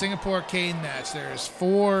got a Singapore cane match. There's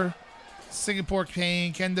 4 Singapore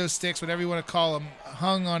cane, kendo sticks, whatever you want to call them,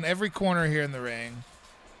 hung on every corner here in the ring.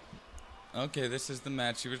 Okay, this is the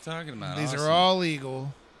match you were talking about. These Awesome. are all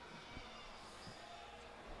legal.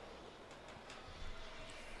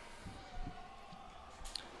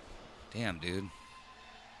 Damn, dude.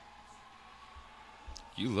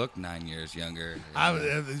 You look 9 years younger. I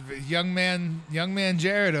was young man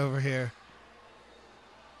Jared over here.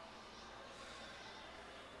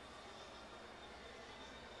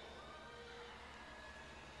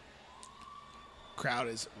 crowd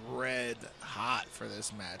is red hot for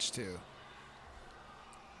this match too.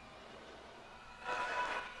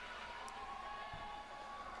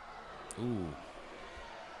 Ooh.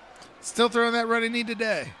 Still throwing that running knee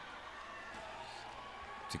today.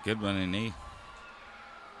 It's a good running knee.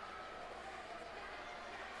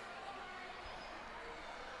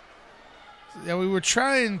 Yeah, we were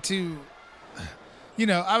trying to,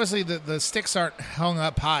 obviously the sticks aren't hung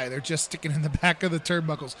up high; they're just sticking in the back of the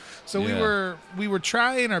turnbuckles. So Yeah. we were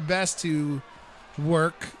trying our best to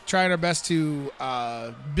trying our best to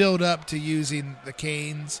build up to using the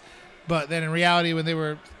canes, but then in reality, when they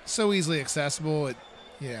were so easily accessible, it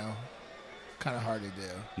kind of hard to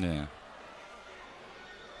do. Yeah.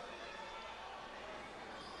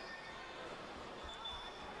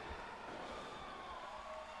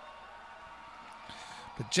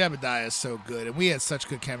 But Jebediah is so good, and we had such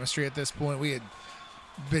good chemistry at this point. We had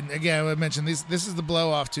been, again, I mentioned this is the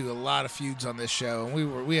blow off to a lot of feuds on this show,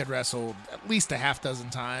 and we had wrestled at least a half dozen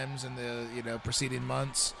times in the preceding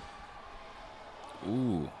months.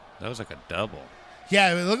 Ooh, that was like a double.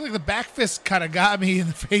 Yeah, it looked like the back fist kind of got me in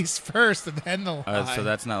the face first, and then the line. So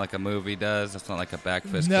that's not like a movie does. That's not like a back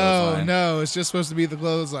fist. No, clothesline. no, it's just supposed to be the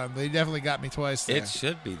clothesline. They definitely got me twice there. It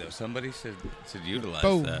should be though. Somebody should utilize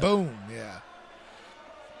boom, that. boom, yeah.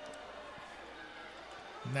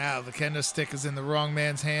 Now the kendo stick is in the wrong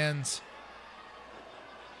man's hands.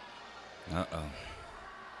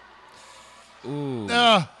 Ooh.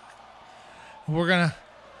 We're gonna.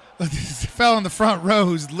 Fell in the front row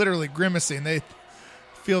who's literally grimacing. They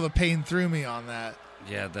feel the pain through me on that.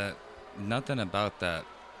 Yeah, nothing about that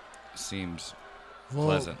seems Well,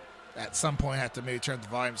 pleasant. At some point, I have to maybe turn the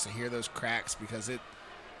volumes to hear those cracks because right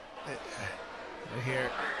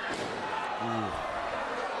here. Ooh.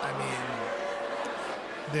 I mean,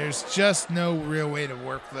 there's just no real way to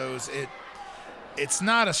work those. It's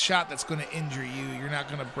not a shot that's going to injure you. You're not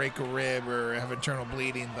going to break a rib or have internal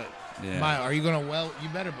bleeding, but Yeah. are you going to welt? You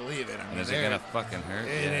better believe it. I mean, Is it gonna fucking hurt?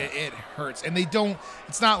 It hurts, and they don't.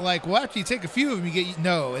 It's not like, well, after you take a few of them, you get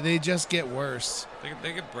no. They just get worse.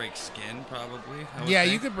 They could break skin probably. I would Yeah,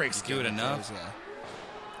 think. you could break skin. Do it with enough. those, yeah.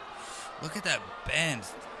 Look at that bend.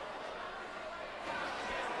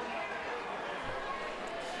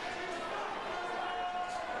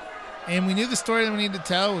 And we knew the story that we needed to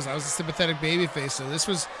tell was I was a sympathetic babyface, so this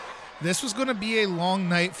was going to be a long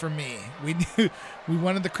night for me. We knew we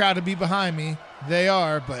wanted the crowd to be behind me. They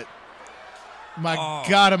are, but my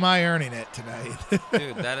God, am I earning it tonight?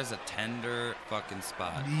 Dude, that is a tender fucking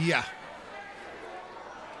spot. Yeah.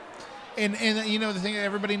 And the thing,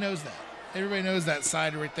 everybody knows that. Everybody knows that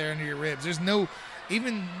side right there under your ribs. There's no,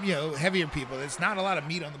 even heavier people. There's not a lot of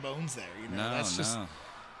meat on the bones there. No, that's just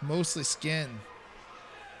mostly skin.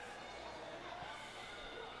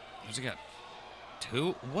 What's he got?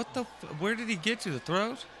 Two? What the? Where did he get to? The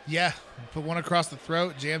throat? Yeah, put one across the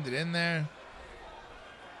throat, jammed it in there.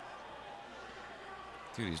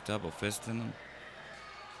 Dude, he's double fisting him.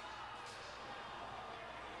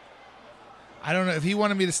 I don't know if he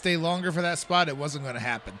wanted me to stay longer for that spot. It wasn't going to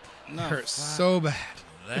happen. No, It hurt fuck so bad.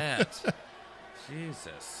 That.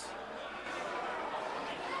 Jesus.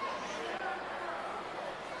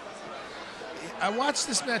 I watched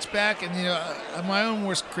this match back, and I'm my own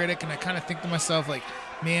worst critic, and I kind of think to myself, like,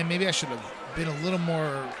 man, maybe I should have been a little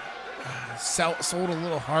more sold a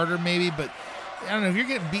little harder, maybe. But I don't know, if you're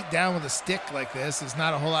getting beat down with a stick like this, there's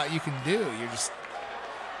not a whole lot you can do. You're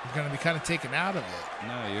going to be kind of taken out of it.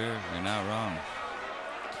 No, you're not wrong.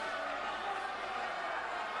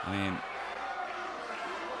 I mean,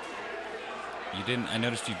 I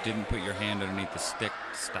noticed you didn't put your hand underneath the stick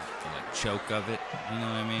stop, the choke of it. You know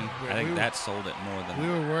what I mean? I think that sold it more than. We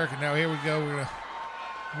were working. Now here we go. We're going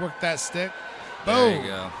to work that stick. Boom. There you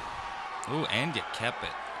go. Ooh, and you kept it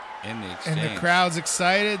in the exchange. And the crowd's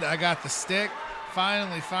excited. I got the stick.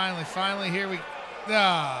 Finally, here we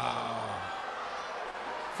go.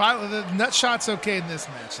 Finally, the nut shot's okay in this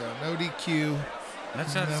match, though. No DQ. That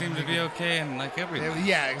shot seemed to be okay in like everything.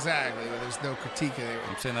 Yeah, exactly. There's no critique of it.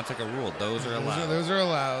 I'm saying that's like a rule. Those are allowed. Those are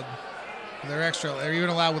allowed. They're extra. They're even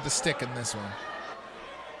allowed with the stick in this one.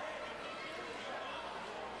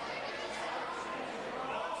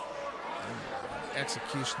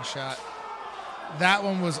 Execution shot. That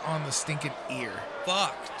one was on the stinking ear.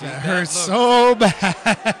 Fuck, dude. That hurt so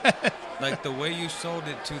bad. Like the way you sold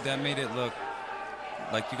it to, that made it look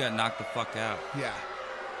like you got knocked the fuck out. Yeah.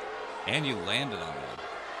 And you landed on one.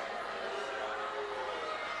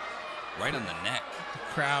 Right on the neck. The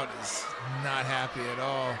crowd is not happy at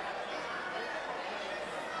all.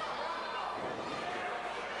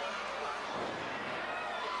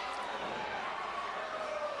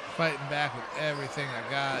 Fighting back with everything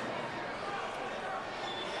I got.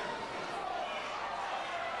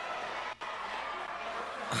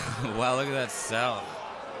 Wow, look at that cell.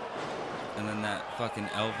 And then that fucking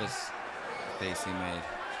Elvis face he made.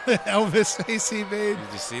 Elvis face he made.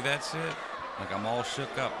 Did you see that shit? Like, I'm all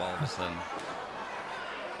shook up all of a sudden.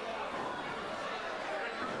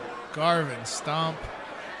 Garvin stomp.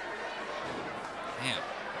 Damn.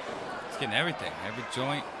 It's getting everything. Every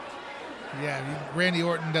joint. Yeah, Randy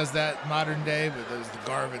Orton does that modern day, but there's the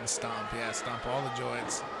Garvin stomp. Yeah, stomp all the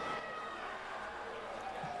joints.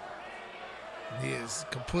 He is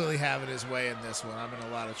completely having his way in this one. I'm in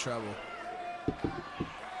a lot of trouble.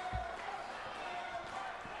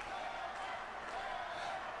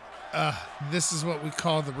 This is what we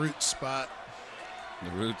call the root spot. The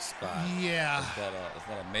root spot. Yeah. Is that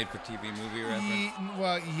a made-for-TV movie reference?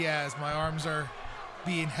 Well, yeah, as my arms are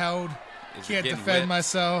being held. Is it Can't getting defend whipped?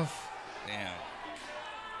 myself. Damn.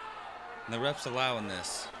 And the ref's allowing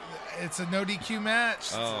this. It's a no DQ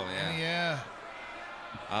match. Oh, yeah. Yeah.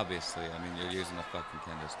 Obviously. I mean, you're using a fucking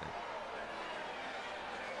kendo stick.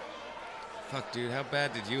 Fuck, dude. How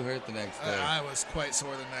bad did you hurt the next day? I was quite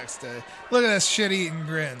sore the next day. Look at that shit-eating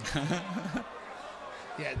grin.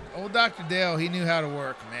 Yeah, old Dr. Dale, he knew how to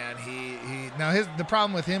work, man. Now the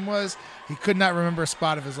problem with him was he could not remember a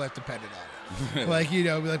spot if his life depended on it. Really? Like, be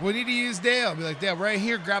like, we need to use Dale. Be like, Dale, right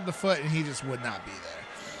here, grab the foot, and he just would not be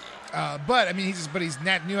there. But I mean, he's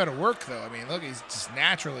knew how to work though. I mean, look, he's just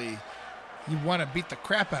naturally, you want to beat the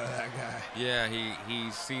crap out of that guy. Yeah,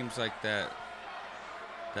 he seems like that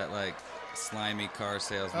like slimy car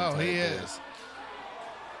salesman. Oh, type he dude. is.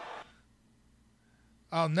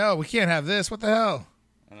 Oh no, we can't have this. What the hell?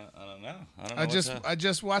 I don't know. I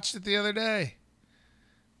just watched it the other day.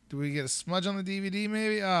 Do we get a smudge on the DVD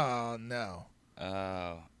maybe? Oh no.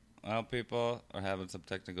 Well, people are having some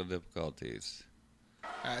technical difficulties.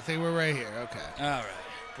 I think we're right here. Okay. All right,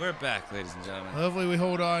 we're back, ladies and gentlemen. Hopefully we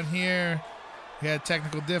hold on here. We had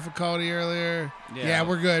technical difficulty earlier. Yeah. Yeah,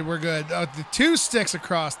 we're good. We're good. Oh, the two sticks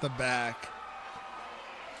across the back.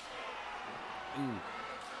 Ooh.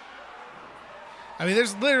 I mean,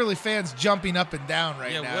 there's literally fans jumping up and down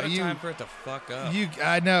right now. Yeah, what a time for it to fuck up.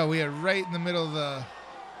 I know. We are right in the middle of the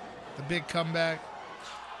big comeback.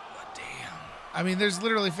 But damn. I mean, there's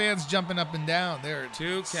literally fans jumping up and down. There are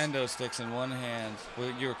Two kendo sticks in one hand.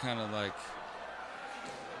 Well, you were kind of like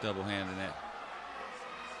double-handing it.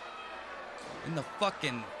 In the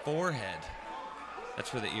fucking forehead. That's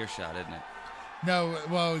for the earshot, isn't it? No,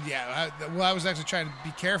 well, yeah. I was actually trying to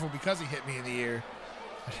be careful because he hit me in the ear.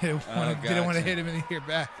 I didn't want to gotcha. hit him in the ear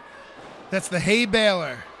back. That's the hay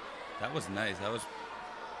baler. That was nice. That was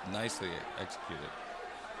nicely executed.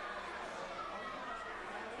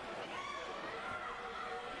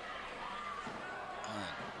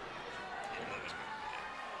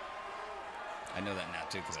 I know that now,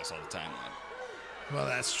 too, because I saw the timeline. Well,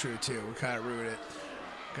 that's true, too. We kind of ruined it.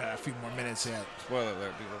 Got a few more minutes yet. Spoiler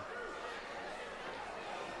alert, people.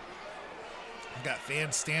 Got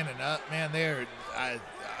fans standing up, man. I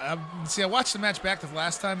watched the match back the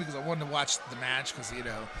last time because I wanted to watch the match because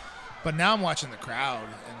but now I'm watching the crowd,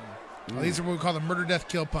 and these are what we call the murder, death,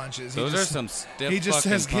 kill punches. Those are some stiff. He just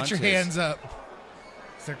says, fucking "Get your punches. hands up."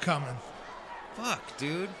 They're coming. Fuck,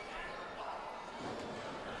 dude.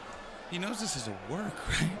 He knows this is a work,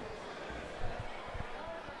 right?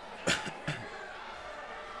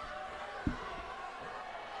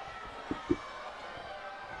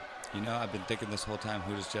 I've been thinking this whole time,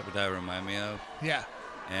 who does Jebediah remind me of? Yeah.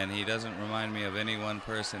 And he doesn't remind me of any one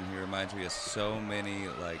person. He reminds me of so many,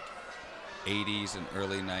 like, 80s and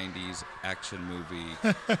early 90s action movie,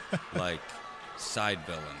 like, side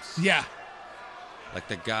villains. Yeah. Like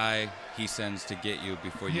the guy he sends to get you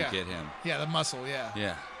before you get him. Yeah, the muscle, yeah.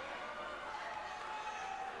 Yeah.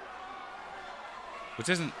 Which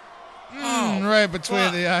isn't... right between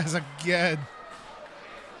fuck. the eyes again.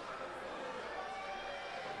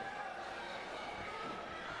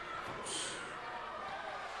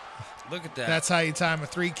 Look at that. That's how you time a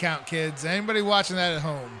 3 count, kids. Anybody watching that at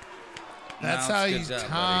home? That's how you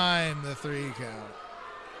time the 3 count.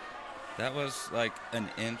 That was like an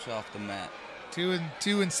inch off the mat. 2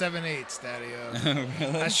 and 7/8, Daddy-O.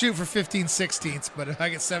 Really? I shoot for 15/16, but if I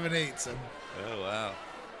get 7/8, Oh, wow.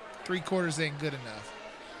 3/4 ain't good enough.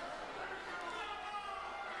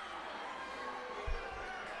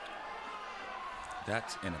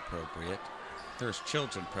 That's inappropriate. There's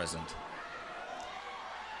children present.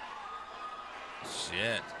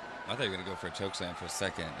 Shit. I thought you were going to go for a chokeslam for a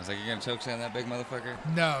second. I was like, you're going to chokeslam that big motherfucker?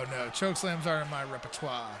 No. Chokeslams aren't in my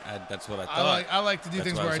repertoire. That's what I thought. I like to do That's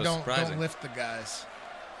things why where it I was so don't surprising. lift the guys.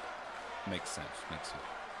 Makes sense. Makes sense.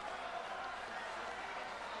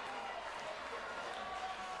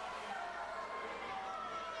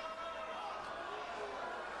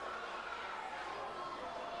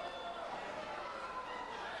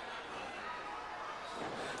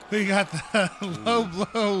 We got the low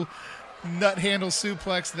blow nut handle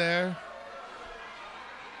suplex there.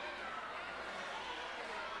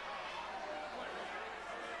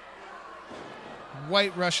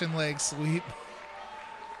 White Russian leg sweep.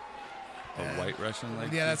 A white Russian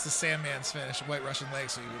leg? Yeah, that's the Sandman's finish. White Russian leg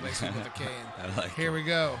sweep. Leg sweep with a cane. I like Here it. we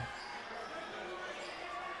go.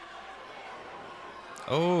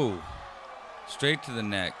 Oh, straight to the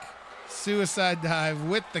neck. Suicide dive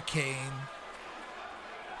with the cane.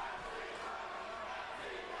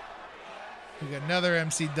 We got another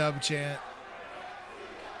MC Dub chant.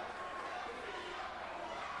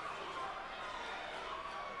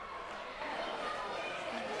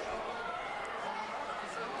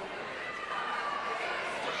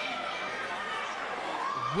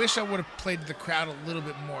 Wish I would have played the crowd a little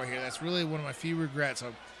bit more here. That's really one of my few regrets.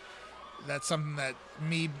 That's something that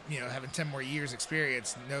me, having 10 more years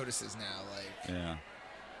experience notices now. Yeah.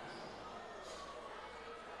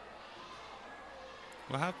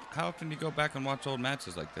 Well, how often do you go back and watch old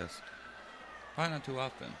matches like this? Probably not too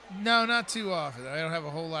often. No, not too often. I don't have a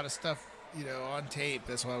whole lot of stuff, on tape.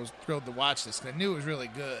 That's why I was thrilled to watch this, because I knew it was really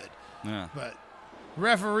good. Yeah. But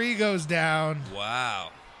referee goes down.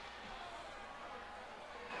 Wow.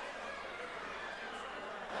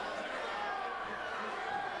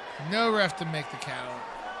 No ref to make the count.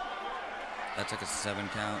 That's like a 7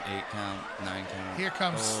 count, 8 count, 9 count. Here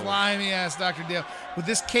comes slimy ass Dr. Dale with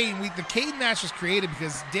this cane. The cane match was created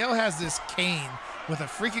because Dale has this cane with a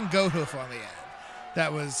freaking goat hoof on the end.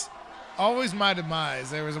 That was always my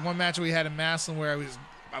demise. There was one match we had in Maslin where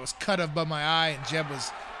I was cut above my eye, and Jeb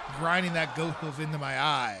was grinding that goat hoof into my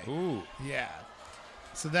eye. Ooh. Yeah.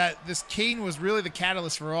 So this cane was really the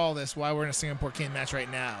catalyst for all this. Why we're in a Singapore cane match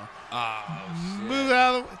right now. Oh, Move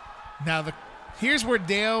out of the way. Now here's where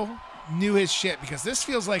Dale knew his shit, because this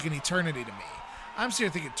feels like an eternity to me. I'm sitting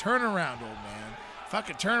here thinking, turn around, old man.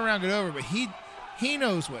 Fucking turn around, get over. But he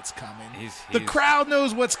knows what's coming. The crowd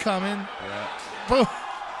knows what's coming. Yeah. Boom.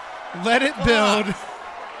 Let it build.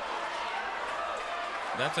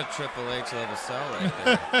 That's a Triple H level sell right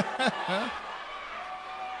there.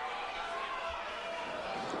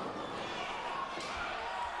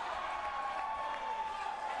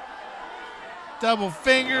 Double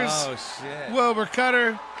fingers. Oh, shit. Wilbur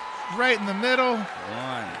Cutter right in the middle. 1,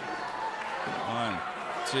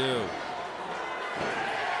 2.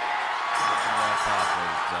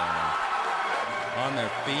 On their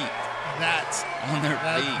feet. On their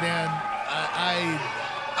feet. Man,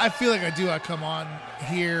 I feel like I come on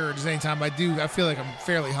here, or just anytime I do, I feel like I'm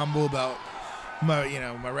fairly humble about my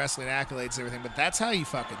wrestling accolades and everything, but that's how you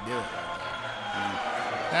fucking do it right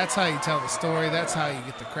there. That's how you tell the story. That's how you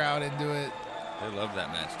get the crowd into it. They love that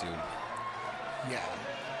match, dude. Yeah.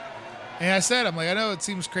 And I said, I'm like, I know it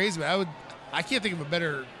seems crazy, but I can't think of a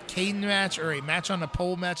better cane match or a match on a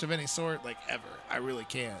pole match of any sort, like, ever. I really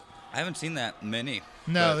can't. I haven't seen that many.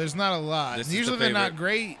 No, there's not a lot. Usually they're not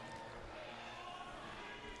great.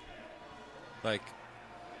 Like,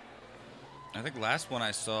 I think last one I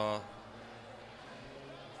saw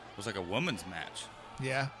was like a women's match.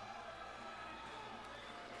 Yeah.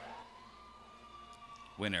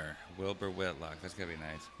 Winner, Wilbur Whitlock. That's gonna be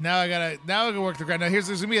nice. Now I gotta work the crowd. Now there's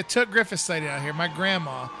gonna be a Took Griffith sighting out here. My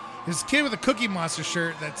grandma, this kid with a Cookie Monster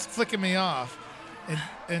shirt that's flicking me off,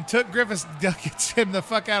 and Took Griffith gets him the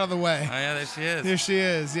fuck out of the way. Oh yeah, there she is. There she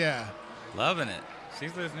is. Yeah. Loving it.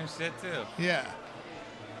 She's losing her shit too. Yeah.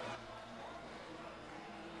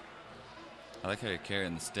 I like how you're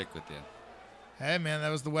carrying the stick with you. Hey man, that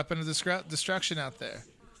was the weapon of destruction out there.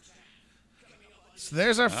 So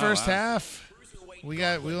there's our first half. We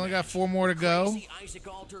only got 4 more to go.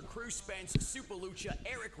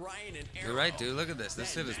 You're right, dude. Look at this.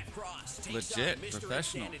 This shit is legit,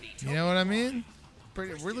 professional. You know what I mean?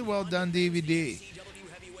 Really well done DVD.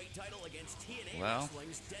 Well.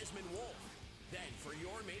 Then for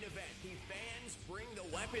your main event, the fans bring the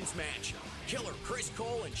weapons match. Killer Chris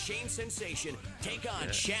Cole and Shane Sensation take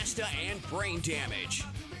on Shasta and Brain Damage.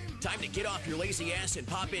 Time to get off your lazy ass and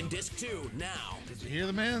pop in disc 2 now. Did you hear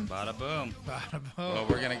the man? Bada boom. Bada boom. Well,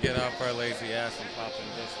 we're going to get off our lazy ass and pop in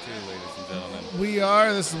disc 2, ladies and gentlemen. We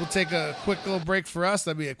are. We'll take a quick little break for us.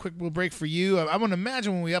 That'll be a quick little break for you. I'm going to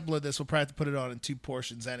imagine when we upload this, we'll probably have to put it on in 2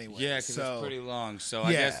 portions anyway. Yeah, because it's pretty long. So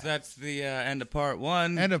I guess that's the end of part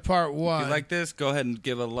 1. End of part 1. If you like this, go ahead and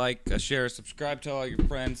give a like, a share, subscribe to all your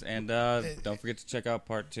friends, and don't forget to check out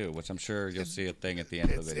part 2, which I'm sure you'll see a thing at the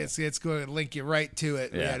end of the video. It's going to link you right to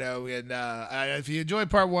it. Yeah. And if you enjoyed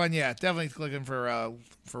part 1, definitely looking for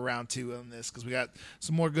round 2 on this, because we got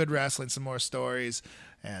some more good wrestling, some more stories,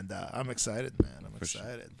 And I'm excited, man. I'm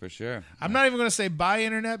excited. For sure. I'm not even going to say bye,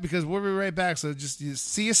 Internet, because we'll be right back. So just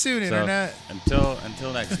see you soon, Internet.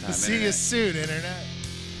 Until next time. See you Internet. soon, Internet.